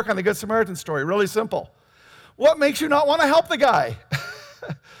how you work on the Good Samaritan story, really simple. What makes you not want to help the guy?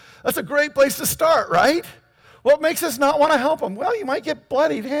 That's a great place to start, right? What makes us not want to help him? Well, you might get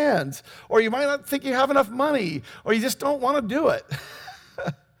bloodied hands, or you might not think you have enough money, or you just don't want to do it.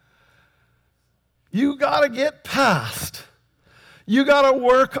 You got to get past. You got to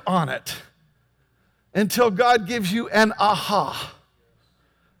work on it until God gives you an aha.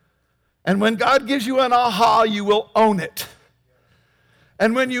 And when God gives you an aha, you will own it.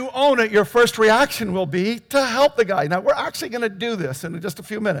 And when you own it, your first reaction will be to help the guy. Now, we're actually going to do this in just a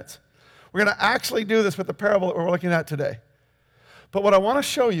few minutes. We're going to actually do this with the parable that we're looking at today. But what I want to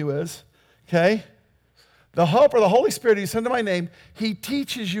show you is, okay, the Helper, the Holy Spirit you send in my name, he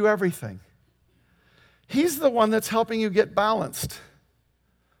teaches you everything. He's the one that's helping you get balanced.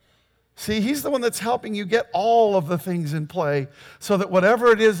 See, he's the one that's helping you get all of the things in play so that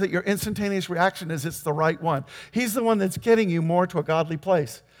whatever it is that your instantaneous reaction is, it's the right one. He's the one that's getting you more to a godly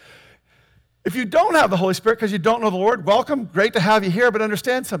place. If you don't have the Holy Spirit because you don't know the Lord, welcome, great to have you here, but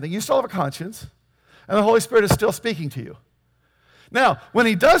understand something. You still have a conscience, and the Holy Spirit is still speaking to you. Now, when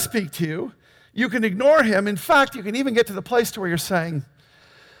he does speak to you, you can ignore him. In fact, you can even get to the place to where you're saying,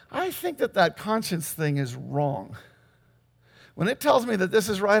 I think that conscience thing is wrong. When it tells me that this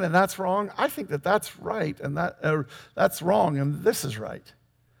is right and that's wrong, I think that that's right and that's wrong and this is right.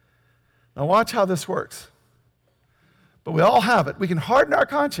 Now watch how this works. But we all have it. We can harden our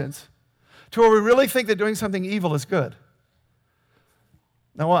conscience to where we really think that doing something evil is good.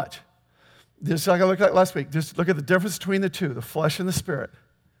 Now watch. Just like I looked at last week, just look at the difference between the two, the flesh and the spirit.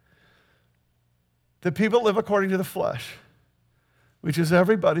 The people that live according to the flesh, which is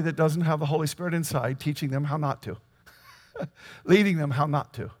everybody that doesn't have the Holy Spirit inside, teaching them how not to. Leading them how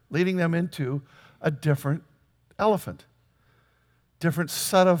not to. Leading them into a different elephant. Different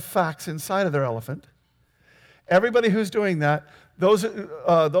set of facts inside of their elephant. Everybody who's doing that, those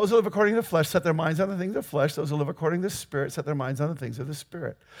who live according to the flesh set their minds on the things of the flesh. Those who live according to the Spirit set their minds on the things of the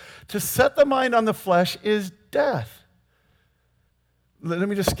Spirit. To set the mind on the flesh is death. Let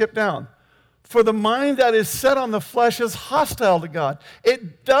me just skip down. For the mind that is set on the flesh is hostile to God.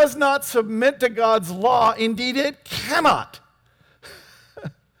 It does not submit to God's law. Indeed, it cannot.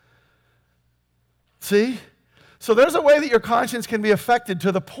 See? So there's a way that your conscience can be affected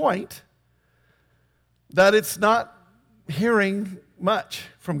to the point that it's not hearing much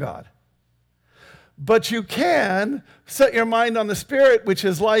from God. But you can set your mind on the Spirit, which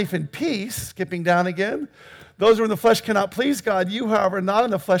is life and peace, skipping down again. Those who are in the flesh cannot please God. You, however, not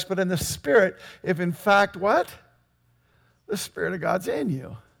in the flesh, but in the Spirit, if in fact what? The Spirit of God's in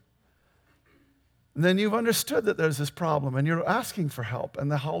you. And then you've understood that there's this problem, and you're asking for help,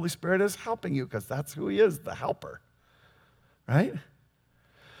 and the Holy Spirit is helping you, because that's who he is, the helper. Right?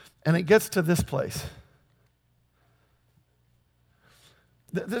 And it gets to this place.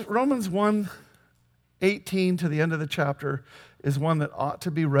 Romans 1:18 to the end of the chapter is one that ought to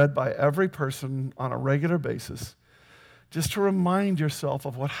be read by every person on a regular basis, just to remind yourself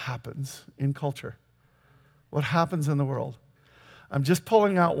of what happens in culture, what happens in the world. I'm just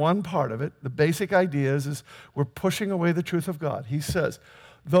pulling out one part of it. The basic idea is we're pushing away the truth of God. He says,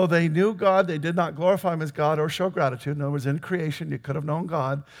 though they knew God, they did not glorify him as God or show gratitude. In other words, in creation, you could have known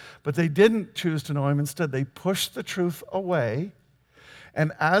God, but they didn't choose to know him. Instead, they pushed the truth away.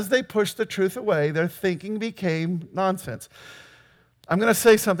 And as they pushed the truth away, their thinking became nonsense. I'm going to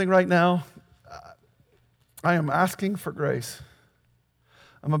say something right now. I am asking for grace.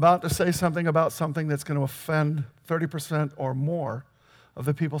 I'm about to say something about something that's going to offend 30% or more of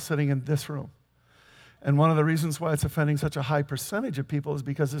the people sitting in this room. And one of the reasons why it's offending such a high percentage of people is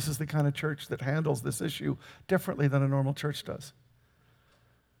because this is the kind of church that handles this issue differently than a normal church does.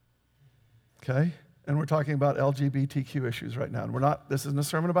 Okay? And we're talking about LGBTQ issues right now. And this isn't a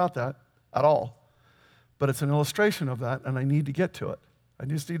sermon about that at all. But it's an illustration of that, and I need to get to it. I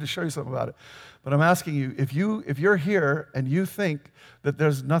just need to show you something about it. But I'm asking you, if you're here and you think that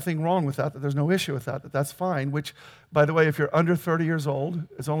there's nothing wrong with that there's no issue with that that's fine, which, by the way, if you're under 30 years old,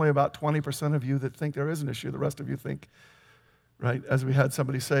 it's only about 20% of you that think there is an issue. The rest of you think, right, as we had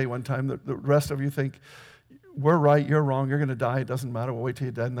somebody say one time, the rest of you think, we're right, you're wrong, you're going to die, it doesn't matter, we'll wait till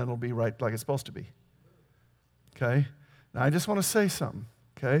you're dead, and then it'll be right like it's supposed to be. Okay? Now, I just want to say something,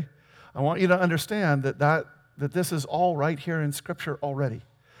 okay? I want you to understand that this is all right here in Scripture already.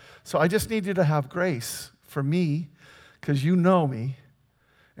 So I just need you to have grace for me, because you know me.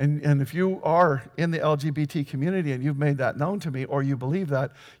 And if you are in the LGBT community and you've made that known to me, or you believe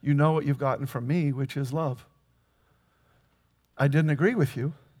that, you know what you've gotten from me, which is love. I didn't agree with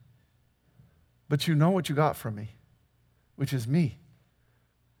you, but you know what you got from me, which is me,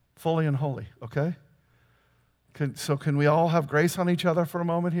 fully and wholly, okay? So can we all have grace on each other for a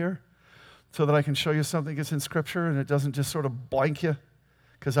moment here? So that I can show you something that's in Scripture and it doesn't just sort of blank you,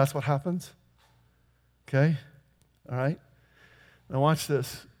 because that's what happens. Okay? All right? Now watch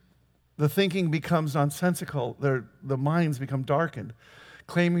this. The thinking becomes nonsensical. The minds become darkened.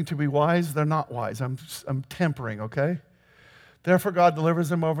 Claiming to be wise, they're not wise. I'm tempering, okay? Therefore, God delivers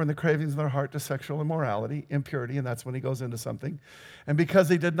them over in the cravings of their heart to sexual immorality, impurity, and that's when he goes into something. And because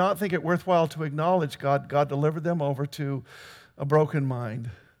they did not think it worthwhile to acknowledge God, God delivered them over to a broken mind.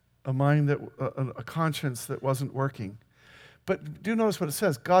 A conscience that wasn't working. But do notice what it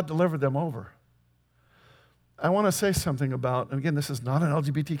says, God delivered them over. I want to say something about, and again, this is not an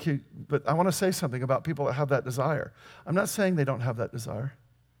LGBTQ, but I want to say something about people that have that desire. I'm not saying they don't have that desire.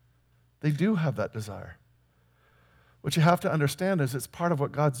 They do have that desire. What you have to understand is it's part of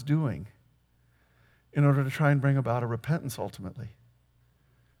what God's doing in order to try and bring about a repentance ultimately.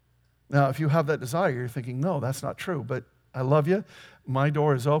 Now, if you have that desire, you're thinking, no, that's not true, but I love you. My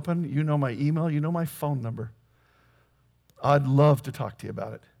door is open. You know my email. You know my phone number. I'd love to talk to you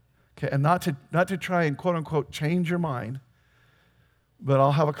about it. Okay, and not to try and quote unquote change your mind, but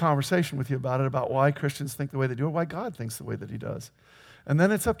I'll have a conversation with you about it, about why Christians think the way they do, or why God thinks the way that he does. And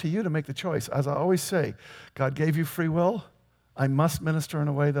then it's up to you to make the choice. As I always say, God gave you free will. I must minister in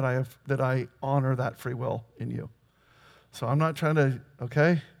a way that I honor that free will in you. So I'm not trying to,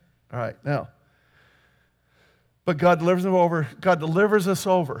 okay? All right, now. But God delivers them over. God delivers us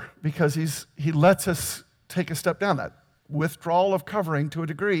over because he lets us take a step down, that withdrawal of covering to a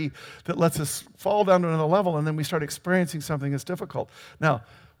degree that lets us fall down to another level, and then we start experiencing something that's difficult. Now,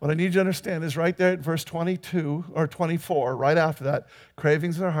 what I need you to understand is right there at verse 22 or 24, right after that,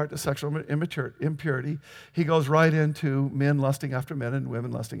 cravings in our heart to sexual impurity, he goes right into men lusting after men and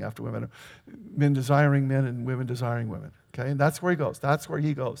women lusting after women, men desiring men and women desiring women. Okay, and that's where he goes. That's where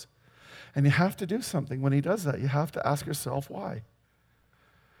he goes. And you have to do something when he does that. You have to ask yourself why.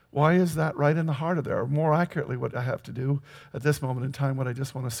 Why is that right in the heart of there? Or more accurately, what I have to do at this moment in time, what I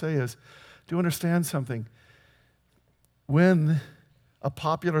just want to say is, do understand something. When a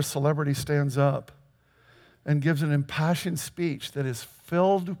popular celebrity stands up and gives an impassioned speech that is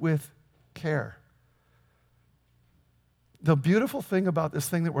filled with care, the beautiful thing about this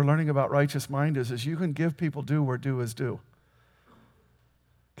thing that we're learning about righteous mind is you can give people due where due is due.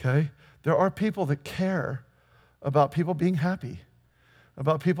 Okay? There are people that care about people being happy,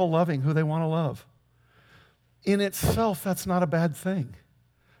 about people loving who they want to love. In itself, that's not a bad thing.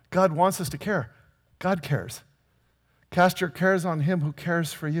 God wants us to care. God cares. Cast your cares on him who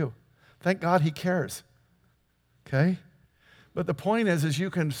cares for you. Thank God he cares. Okay? But the point is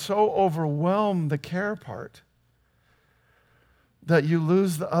you can so overwhelm the care part that you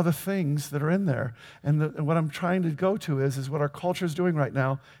lose the other things that are in there. And what I'm trying to go to is what our culture is doing right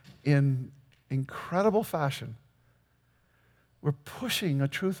now in incredible fashion. We're pushing a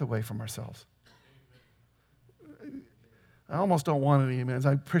truth away from ourselves. I almost don't want any amens.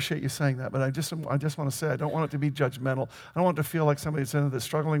 I appreciate you saying that, but I just want to say I don't want it to be judgmental. I don't want it to feel like somebody that's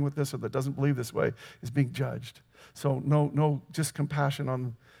struggling with this or that doesn't believe this way is being judged. So no, just compassion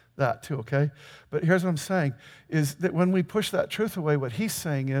on that too, okay? But here's what I'm saying, is that when we push that truth away, what he's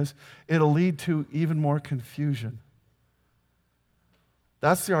saying is it'll lead to even more confusion.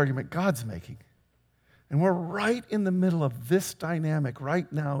 That's the argument God's making. And we're right in the middle of this dynamic right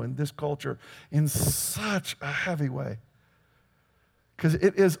now in this culture in such a heavy way. Because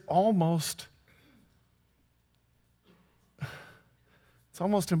it is almost It's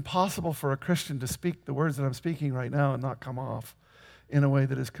almost impossible for a Christian to speak the words that I'm speaking right now and not come off in a way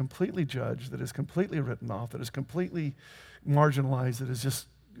that is completely judged, that is completely written off, that is completely marginalized, that is just,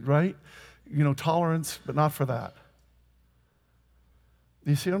 right? Tolerance, but not for that.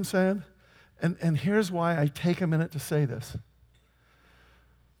 You see what I'm saying? And here's why I take a minute to say this.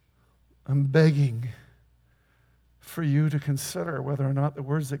 I'm begging for you to consider whether or not the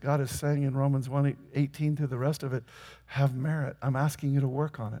words that God is saying in Romans 1:18 to the rest of it have merit. I'm asking you to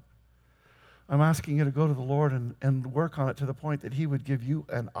work on it. I'm asking you to go to the Lord and work on it to the point that He would give you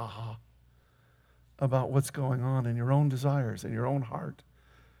an aha about what's going on in your own desires, in your own heart.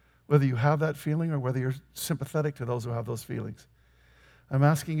 Whether you have that feeling or whether you're sympathetic to those who have those feelings. I'm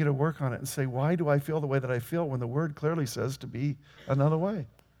asking you to work on it and say, why do I feel the way that I feel when the Word clearly says to be another way?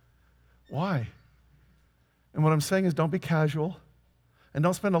 Why? And what I'm saying is don't be casual and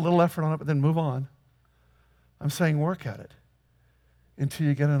don't spend a little effort on it but then move on. I'm saying work at it until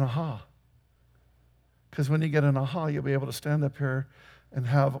you get an aha. Because when you get an aha, you'll be able to stand up here and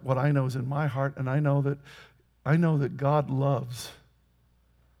have what I know is in my heart, and I know that God loves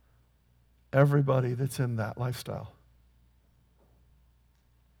everybody that's in that lifestyle.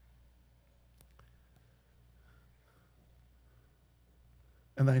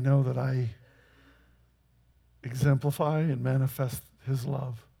 And I know that I exemplify and manifest His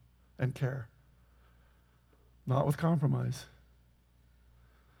love and care. Not with compromise.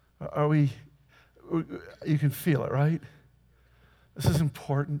 You can feel it, right? This is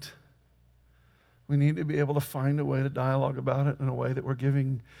important. We need to be able to find a way to dialogue about it in a way that we're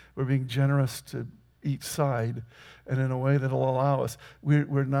being generous to each side, and in a way that will allow us.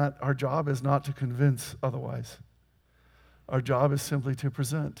 Our job is not to convince otherwise. Our job is simply to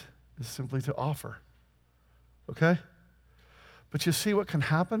present, is simply to offer. Okay? But you see what can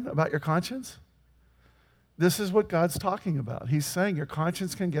happen about your conscience? This is what God's talking about. He's saying your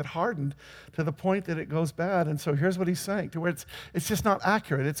conscience can get hardened to the point that it goes bad. And so here's what He's saying, to where it's just not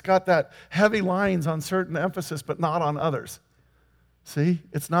accurate. It's got that heavy lines on certain emphasis, but not on others. See?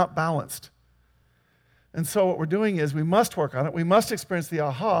 It's not balanced. And so what we're doing is we must work on it. We must experience the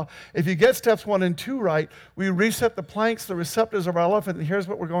aha. If you get steps 1 and 2 right, we reset the planks, the receptors of our life, and here's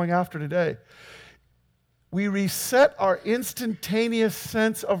what we're going after today. We reset our instantaneous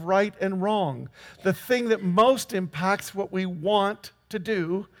sense of right and wrong, the thing that most impacts what we want to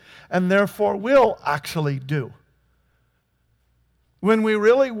do and therefore will actually do. When we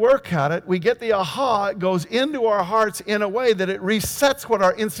really work at it, we get the aha, it goes into our hearts in a way that it resets what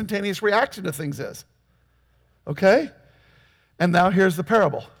our instantaneous reaction to things is. Okay? And now here's the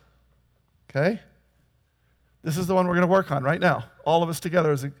parable. Okay? This is the one we're going to work on right now, all of us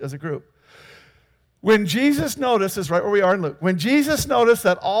together as a group. When Jesus noticed, this is right where we are in Luke, when Jesus noticed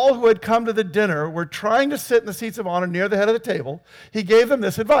that all who had come to the dinner were trying to sit in the seats of honor near the head of the table, He gave them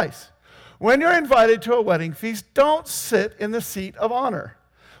this advice. When you're invited to a wedding feast, don't sit in the seat of honor.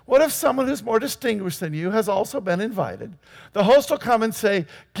 What if someone who's more distinguished than you has also been invited? The host will come and say,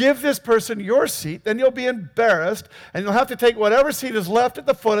 give this person your seat, then you'll be embarrassed, and you'll have to take whatever seat is left at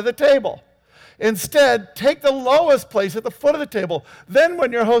the foot of the table. Instead, take the lowest place at the foot of the table. Then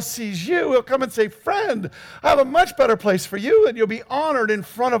when your host sees you, he'll come and say, friend, I have a much better place for you, and you'll be honored in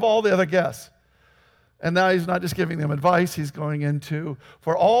front of all the other guests. And now He's not just giving them advice, He's going into,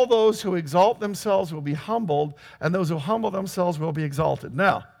 for all those who exalt themselves will be humbled, and those who humble themselves will be exalted.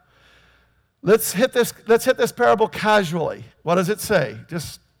 Now, let's hit this parable casually. What does it say?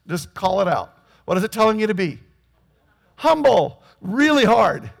 Just call it out. What is it telling you to be? Humble. Really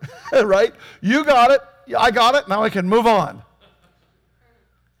hard, right? You got it, I got it, now I can move on.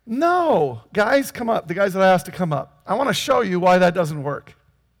 No, guys, come up. The guys that I asked to come up. I want to show you why that doesn't work,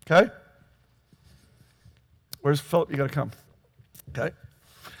 okay? Where's Philip? You got to come, okay?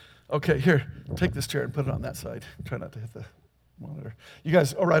 Okay, here, take this chair and put it on that side. Try not to hit the monitor. You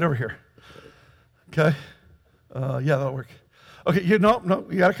guys, right over here, okay? Yeah, that'll work. Okay, you got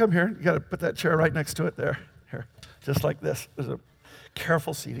to come here. You got to put that chair right next to it there. Here, just like this. There's a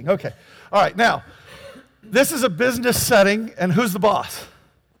careful seating. Okay. All right. Now, this is a business setting, and who's the boss?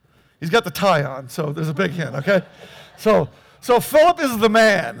 He's got the tie on, so there's a big hint, okay? So Philip is the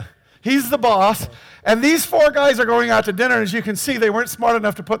man. He's the boss, and these 4 guys are going out to dinner. As you can see, they weren't smart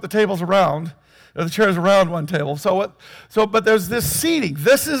enough to put the tables around, or the chairs around one table. But there's this seating.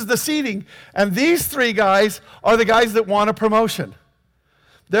 This is the seating, and these 3 guys are the guys that want a promotion.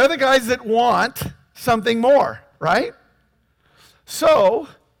 They're the guys that want something more, right? So,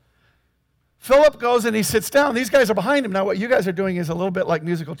 Philip goes and he sits down. These guys are behind him. Now, what you guys are doing is a little bit like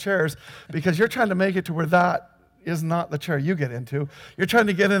musical chairs because you're trying to make it to where that is not the chair you get into. You're trying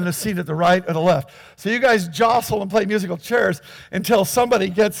to get in the seat at the right or the left. So you guys jostle and play musical chairs until somebody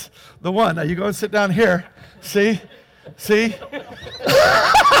gets the one. Now you go and sit down here. See? See?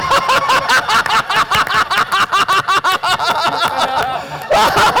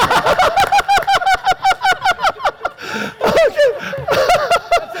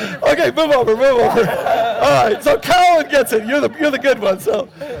 Okay, move over. All right, so Colin gets it. You're the good one. So,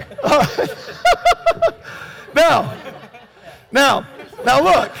 all right. Now,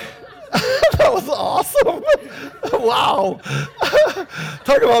 look. That was awesome. Wow.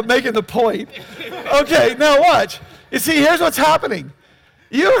 Talk about making the point. Okay, now watch. You see, here's what's happening.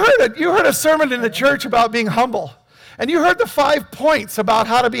 You heard a sermon in the church about being humble, and you heard the 5 points about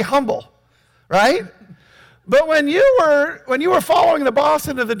how to be humble, right? But when you were following the boss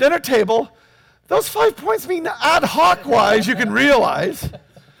into the dinner table, those 5 points mean ad hoc wise, you can realize.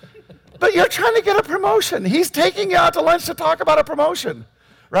 But you're trying to get a promotion. He's taking you out to lunch to talk about a promotion,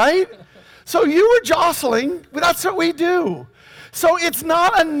 right? So you were jostling. That's what we do. So it's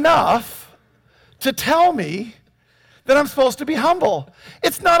not enough to tell me that I'm supposed to be humble.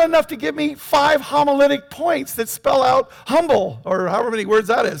 It's not enough to give me 5 homiletic points that spell out humble, or however many words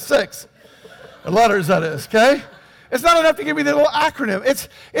that is, 6. Letters, that is, okay? It's not enough to give me the little acronym.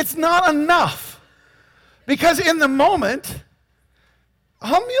 It's not enough. Because in the moment,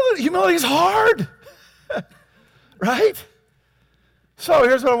 humility is hard. Right? So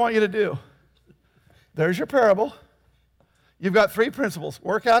here's what I want you to do. There's your parable. You've got 3 principles.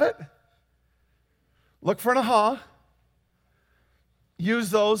 Work at it. Look for an aha.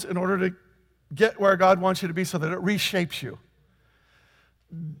 Use those in order to get where God wants you to be so that it reshapes you.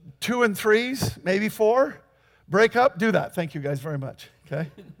 2 and 3s, maybe 4. Break up, do that. Thank you guys very much, okay?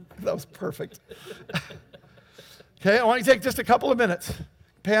 That was perfect. Okay, I want you to take just a couple of minutes.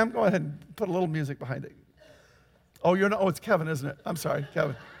 Pam, go ahead and put a little music behind it. Oh, it's Kevin, isn't it? I'm sorry,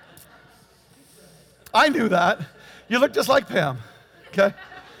 Kevin. I knew that. You look just like Pam, okay?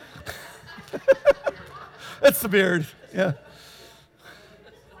 It's the beard, yeah.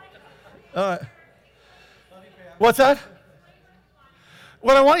 All right. What's that?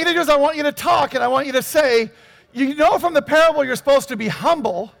 What I want you to do is I want you to talk, and I want you to say, you know from the parable you're supposed to be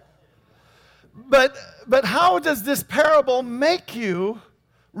humble, but how does this parable make you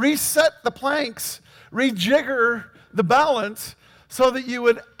reset the planks, rejigger the balance so that you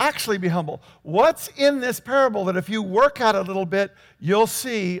would actually be humble? What's in this parable that if you work at it a little bit, you'll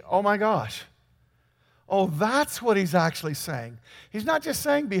see, oh my gosh, oh, that's what he's actually saying. He's not just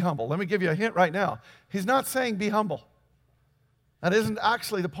saying be humble. Let me give you a hint right now. He's not saying be humble. That isn't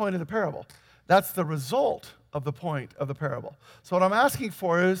actually the point of the parable. That's the result of the point of the parable. So what I'm asking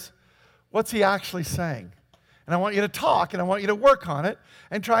for is, what's he actually saying? And I want you to talk, and I want you to work on it,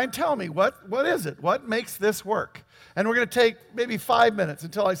 and try and tell me, what is it? What makes this work? And we're going to take maybe 5 minutes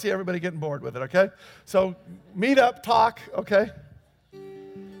until I see everybody getting bored with it, okay? So meet up, talk, okay?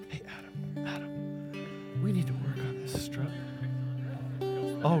 Hey, Adam, we need to work on this strut.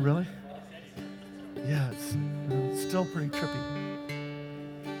 Oh, really? Yeah, it's still pretty trippy.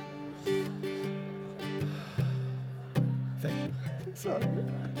 Thank you. Sorry.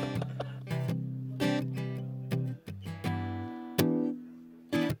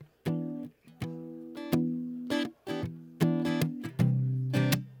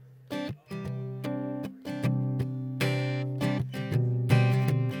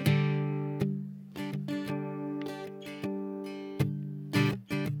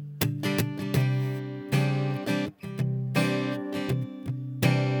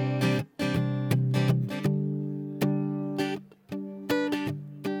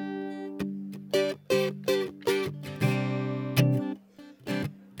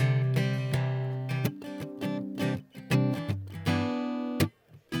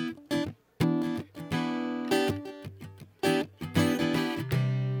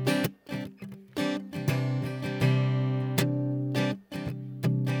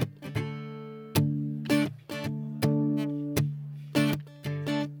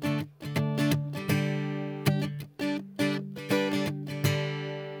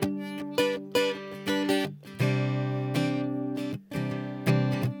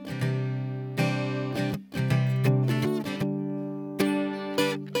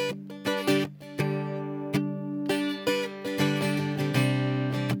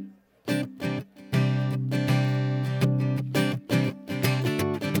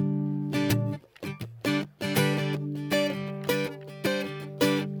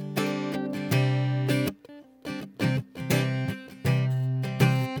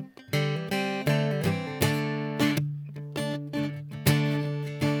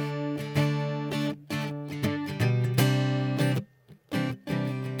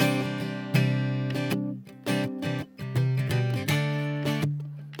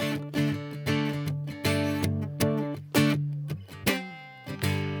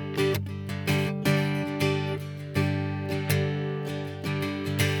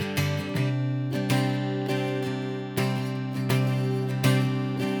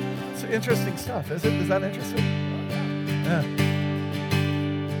 interesting stuff, is it? Is that interesting? Yeah.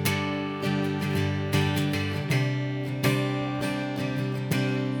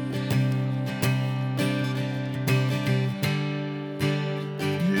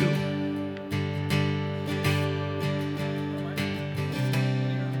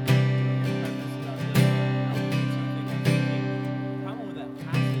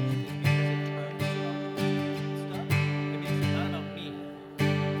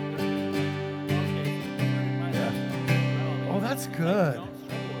 Good.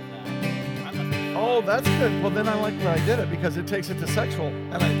 Oh, that's good. Well, then I like where I did it because it takes it to sexual,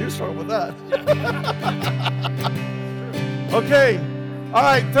 and I do struggle with that. Okay. All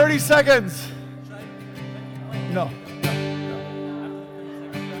right, 30 seconds. No.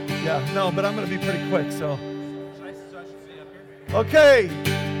 Yeah, no, but I'm going to be pretty quick, so. Okay.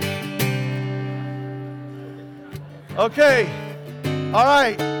 Okay. All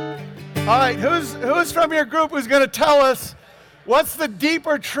right. All right. Who's from your group who's going to tell us what's the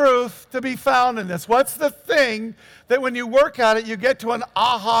deeper truth to be found in this? What's the thing that when you work at it, you get to an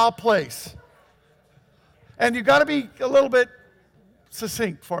aha place? And you've got to be a little bit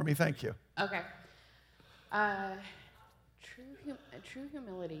succinct for me. Thank you. Okay. True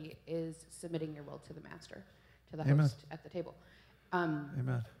humility is submitting your will to the master, to the host at the table.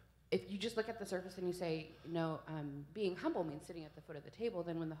 Amen. If you just look at the surface and you say, no, being humble means sitting at the foot of the table,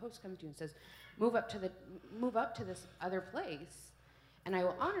 then when the host comes to you and says, move up to this other place, and I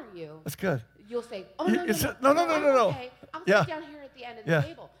will honor you. That's good. You'll say, oh, no. Okay. I'll sit down here at the end of the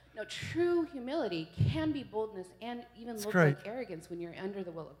table. No, true humility can be boldness and even look like arrogance when you're under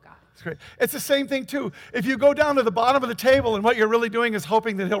the will of God. That's great. It's the same thing, too. If you go down to the bottom of the table and what you're really doing is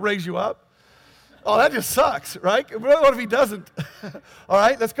hoping that he'll raise you up, oh, that just sucks, right? What if he doesn't? All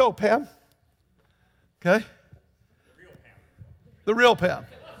right, let's go, Pam. Okay? The real Pam.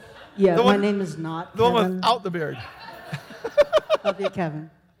 Yeah, my name is not the Kevin. one without the beard. Love you, Kevin.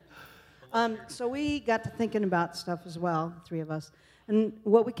 So we got to thinking about stuff as well, the three of us. And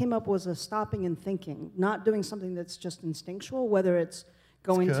what we came up was a stopping and thinking, not doing something that's just instinctual, whether it's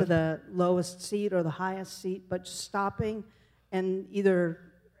going to the lowest seat or the highest seat, but just stopping and either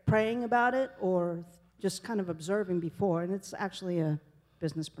praying about it or just kind of observing before. And it's actually a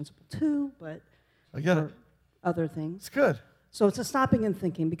business principle too, but I get it. Other things. It's good. So it's a stopping and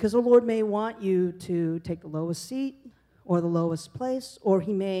thinking, because the Lord may want you to take the lowest seat or the lowest place, or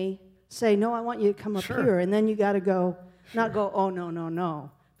he may say, no, I want you to come up here. And then you got to go, not go, oh,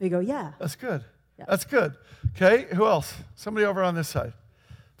 no. They go, yeah. That's good. Yeah. That's good. Okay, who else? Somebody over on this side.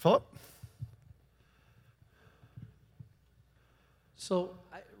 Philip? So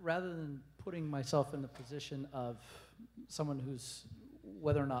rather than putting myself in the position of someone who's,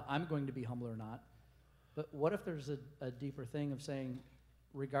 whether or not I'm going to be humble or not, but what if there's a deeper thing of saying,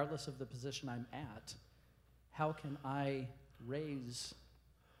 regardless of the position I'm at, how can I raise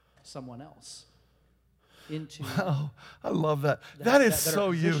someone else into? Wow, I love that. That is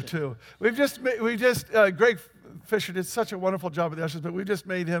so you too. Greg Fisher did such a wonderful job with the ushers, but we just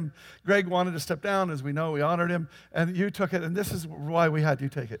made him. Greg wanted to step down, as we know. We honored him, and you took it, and this is why we had you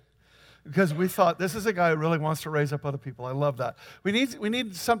take it. Because we thought, this is a guy who really wants to raise up other people. I love that. We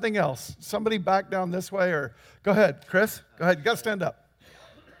need something else. Somebody back down this way, or go ahead, Chris. Go ahead. You got to stand up.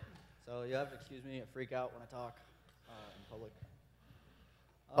 So you have to excuse me. I freak out when I talk in public.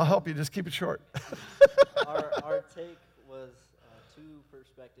 I'll help you. Just keep it short. Our take was two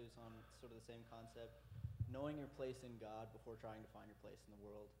perspectives on sort of the same concept: knowing your place in God before trying to find your place in the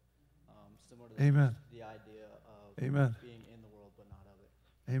world. Similar to the idea of being in the world but not of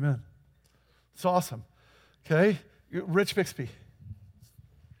it. Amen. It's awesome. Okay, Rich Bixby.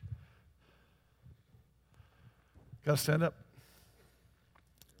 Got to stand up.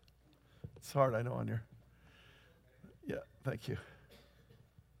 It's hard, I know, on your. Yeah, thank you.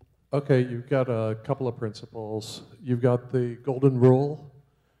 Okay, you've got a couple of principles. You've got the golden rule: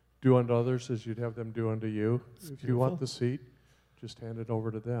 do unto others as you'd have them do unto you. If you want the seat, just hand it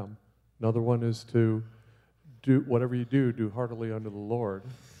over to them. Another one is to do whatever you do heartily unto the Lord,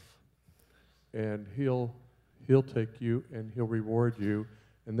 and He'll take you and He'll reward you.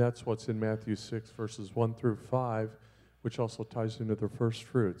 And that's what's in Matthew 6, verses 1 through 5, which also ties into the first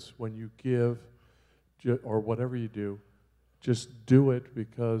fruits. When you give, or whatever you do, just do it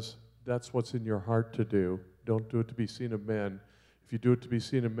because that's what's in your heart to do. Don't do it to be seen of men. If you do it to be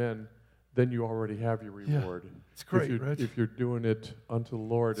seen of men, then you already have your reward. Yeah, it's great, Rich. If you're doing it unto the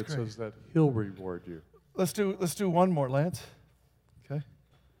Lord, it says that He'll reward you. Let's do one more, Lance. Okay.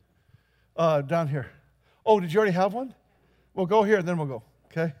 Down here. Oh, did you already have one? We'll go here and then we'll go.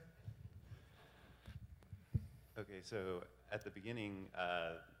 Okay. Okay, so at the beginning,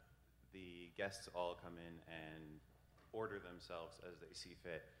 the guests all come in and order themselves as they see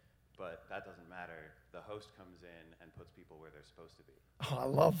fit, but that doesn't matter. The host comes in and puts people where they're supposed to be. Oh, I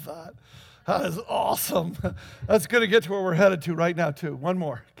love that. That is awesome. That's going to get to where we're headed to right now, too. One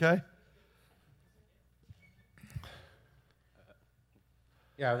more, okay?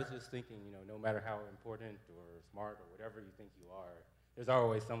 Yeah, I was just thinking, no matter how important or smart or whatever you think you are, there's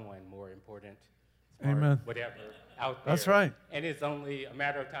always someone more important, smart, Amen. whatever, out there. That's right. And it's only a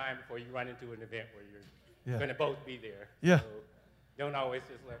matter of time before you run into an event where you're going to both be there. Yeah. So don't always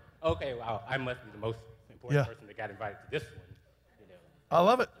just like, okay, wow, I must be the most important person that got invited to this one. I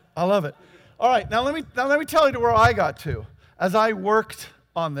love it. I love it. All right, now let me tell you to where I got to as I worked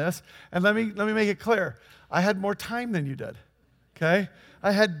on this, and let me make it clear. I had more time than you did. Okay?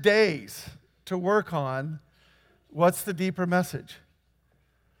 I had days to work on what's the deeper message.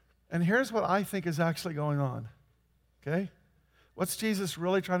 And here's what I think is actually going on. Okay? What's Jesus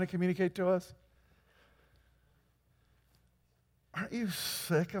really trying to communicate to us? Aren't you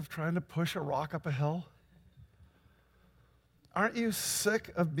sick of trying to push a rock up a hill? Aren't you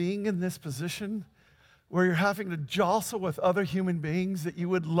sick of being in this position where you're having to jostle with other human beings that you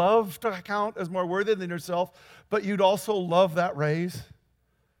would love to count as more worthy than yourself, but you'd also love that raise?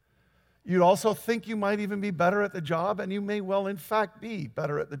 You'd also think you might even be better at the job, and you may well, in fact, be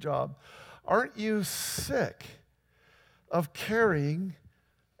better at the job. Aren't you sick of carrying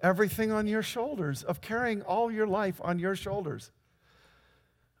everything on your shoulders, of carrying all your life on your shoulders?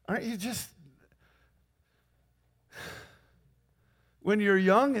 Aren't you just... When you're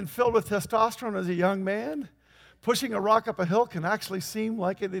young and filled with testosterone as a young man, pushing a rock up a hill can actually seem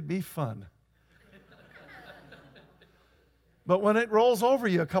like it'd be fun. But when it rolls over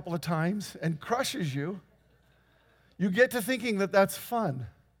you a couple of times and crushes you, you get to thinking that that's fun.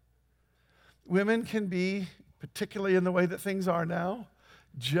 Women can be, particularly in the way that things are now,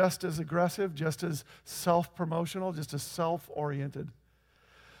 just as aggressive, just as self-promotional, just as self-oriented.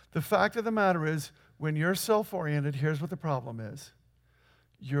 The fact of the matter is, when you're self-oriented, here's what the problem is.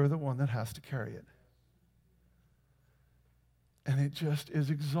 You're the one that has to carry it. And it just is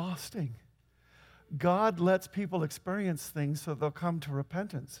exhausting. God lets people experience things so they'll come to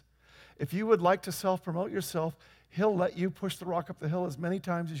repentance. If you would like to self-promote yourself, He'll let you push the rock up the hill as many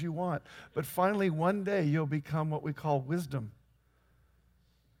times as you want. But finally, one day, you'll become what we call wisdom.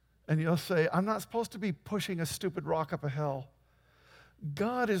 And you'll say, I'm not supposed to be pushing a stupid rock up a hill.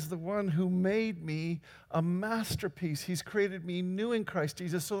 God is the one who made me a masterpiece. He's created me new in Christ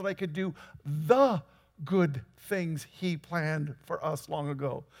Jesus so that I could do the good things He planned for us long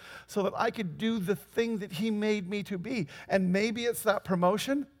ago. So that I could do the thing that He made me to be. And maybe it's that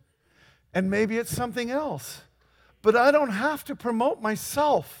promotion, and maybe it's something else. But I don't have to promote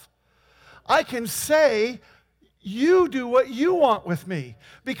myself. I can say, you do what you want with me.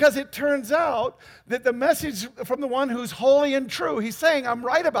 Because it turns out that the message from the one who's holy and true, He's saying, I'm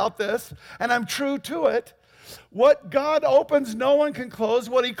right about this, and I'm true to it. What God opens, no one can close.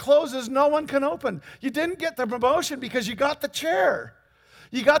 What He closes, no one can open. You didn't get the promotion because you got the chair.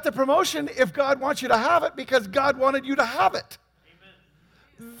 You got the promotion if God wants you to have it because God wanted you to have it.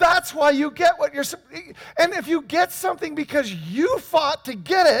 That's why you get what you're... And if you get something because you fought to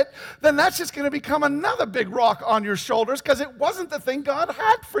get it, then that's just going to become another big rock on your shoulders because it wasn't the thing God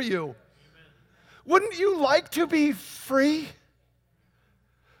had for you. Amen. Wouldn't you like to be free?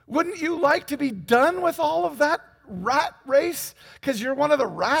 Wouldn't you like to be done with all of that rat race because you're one of the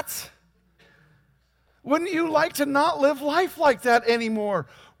rats? Wouldn't you like to not live life like that anymore?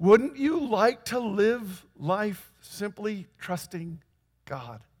 Wouldn't you like to live life simply trusting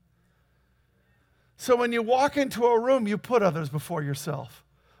God? So when you walk into a room, you put others before yourself.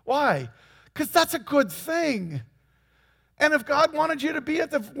 Why? Because that's a good thing. And if God wanted you to be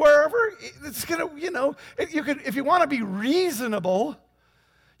at the wherever, it's going to, if you want to be reasonable,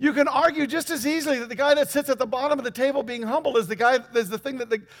 you can argue just as easily that the guy that sits at the bottom of the table being humble is the thing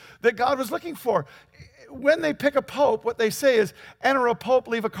that God was looking for. When they pick a pope, what they say is, enter a pope,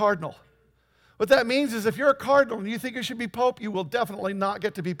 leave a cardinal. What that means is if you're a cardinal and you think you should be pope, you will definitely not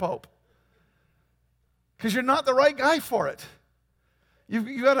get to be pope. Because you're not the right guy for it.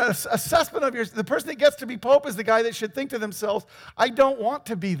 You've got an assessment of the person that gets to be pope is the guy that should think to themselves, I don't want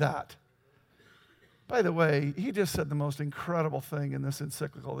to be that. By the way, he just said the most incredible thing in this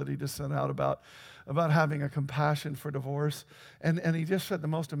encyclical that he just sent out about having a compassion for divorce. And he just said the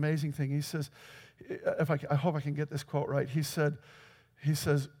most amazing thing. He says, I hope I can get this quote right. He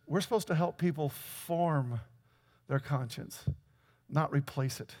says, we're supposed to help people form their conscience, not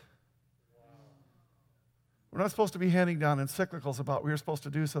replace it. We're not supposed to be handing down encyclicals about what you're supposed to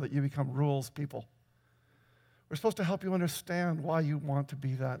do so that you become rules people. We're supposed to help you understand why you want to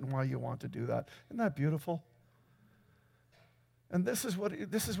be that and why you want to do that. Isn't that beautiful? And this is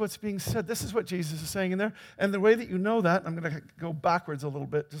what's being said. This is what Jesus is saying in there. And the way that you know that, I'm going to go backwards a little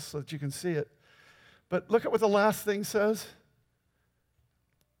bit just so that you can see it. But look at what the last thing says.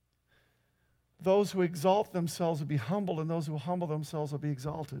 Those who exalt themselves will be humbled, and those who humble themselves will be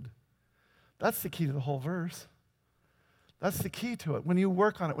exalted. That's the key to the whole verse. That's the key to it. When you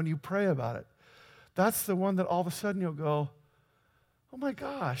work on it, when you pray about it, that's the one that all of a sudden you'll go, oh my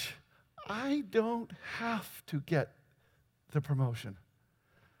gosh, I don't have to get the promotion,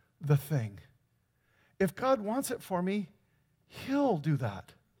 the thing. If God wants it for me, He'll do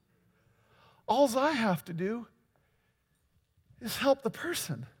that. All I have to do is help the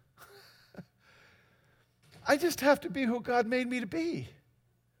person. I just have to be who God made me to be.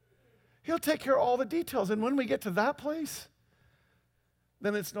 He'll take care of all the details. And when we get to that place,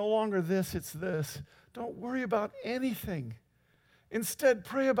 then it's no longer this, it's this. Don't worry about anything. Instead,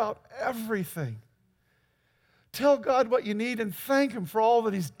 pray about everything. Tell God what you need and thank Him for all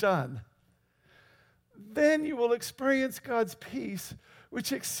that He's done. Then you will experience God's peace,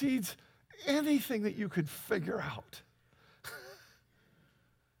 which exceeds anything that you could figure out.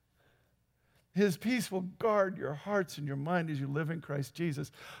 His peace will guard your hearts and your mind as you live in Christ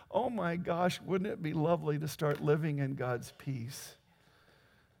Jesus. Oh my gosh, wouldn't it be lovely to start living in God's peace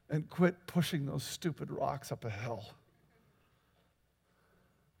and quit pushing those stupid rocks up a hill?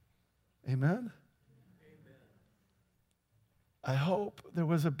 Amen? I hope there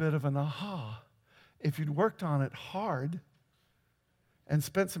was a bit of an aha. If you'd worked on it hard and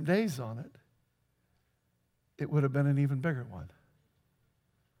spent some days on it, it would have been an even bigger one.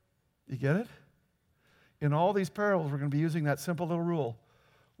 You get it? In all these parables, we're going to be using that simple little rule.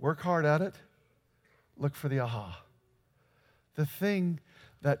 Work hard at it. Look for the aha. The thing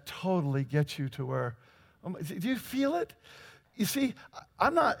that totally gets you to where, do you feel it? You see,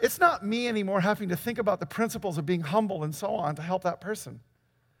 it's not me anymore having to think about the principles of being humble and so on to help that person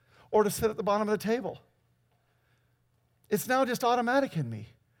or to sit at the bottom of the table. It's now just automatic in me.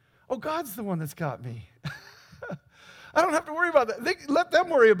 Oh, God's the one that's got me. I don't have to worry about that. Let them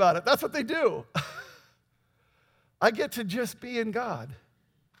worry about it. That's what they do. I get to just be in God.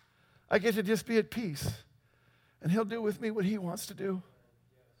 I get to just be at peace. And He'll do with me what He wants to do.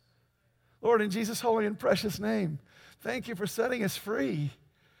 Lord, in Jesus' holy and precious name, thank You for setting us free.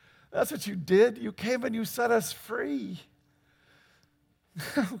 That's what You did. You came and You set us free.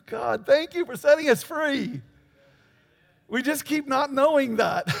 Oh, God, thank You for setting us free. We just keep not knowing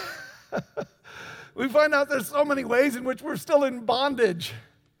that. We find out there's so many ways in which we're still in bondage.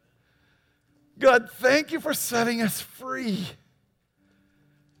 God, thank You for setting us free.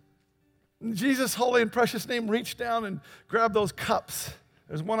 In Jesus' holy and precious name, reach down and grab those cups.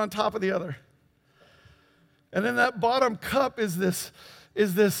 There's one on top of the other. And in that bottom cup is this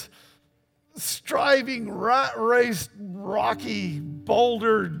striving, rat-raced, rocky,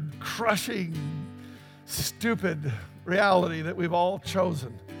 boulder-crushing, stupid reality that we've all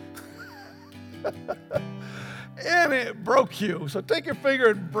chosen. And it broke you. So take your finger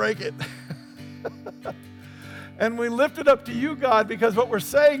and break it. And we lift it up to You, God, because what we're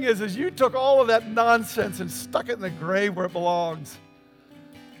saying is You took all of that nonsense and stuck it in the grave where it belongs.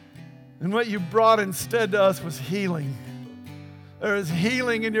 And what You brought instead to us was healing. There is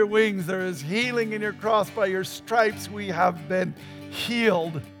healing in Your wings. There is healing in Your cross. By Your stripes we have been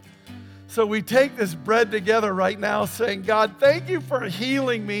healed. So we take this bread together right now saying, God, thank You for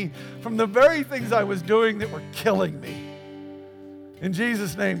healing me from the very things I was doing that were killing me. In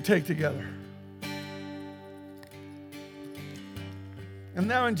Jesus' name, take together. And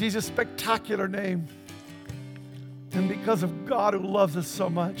now in Jesus' spectacular name, and because of God who loves us so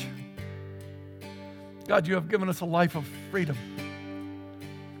much, God, You have given us a life of freedom.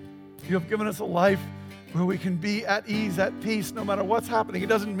 You have given us a life where we can be at ease, at peace, no matter what's happening. It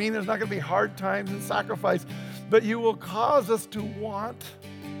doesn't mean there's not going to be hard times and sacrifice, but You will cause us to want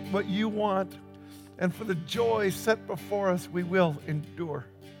what You want, and for the joy set before us, we will endure.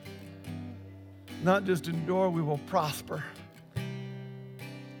 Not just endure, we will prosper.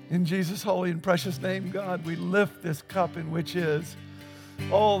 In Jesus' holy and precious name, God, we lift this cup in which is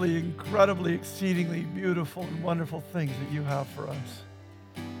all the incredibly, exceedingly beautiful and wonderful things that You have for us.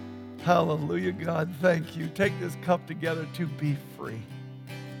 Hallelujah, God, thank You. Take this cup together to be free.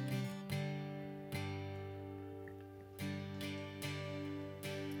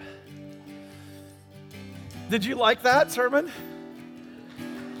 Did you like that sermon?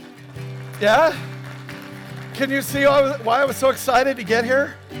 Yeah? Can you see why I was so excited to get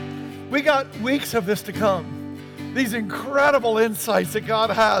here? We got weeks of this to come. These incredible insights that God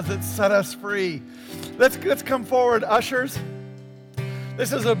has that set us free. Let's come forward, ushers.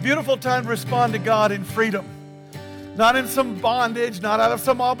 This is a beautiful time to respond to God in freedom. Not in some bondage, not out of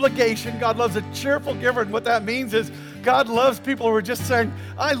some obligation. God loves a cheerful giver, and what that means is God loves people who are just saying,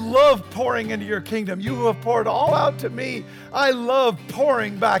 I love pouring into your kingdom. You who have poured all out to me, I love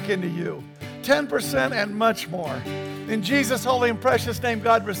pouring back into you. 10% and much more. In Jesus' holy and precious name,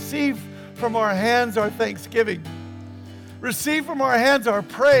 God, receive from our hands our thanksgiving. Receive from our hands our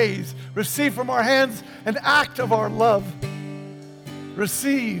praise. Receive from our hands an act of our love.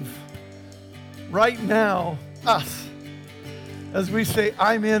 Receive right now us as we say,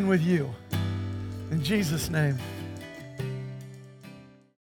 I'm in with you. In Jesus' name.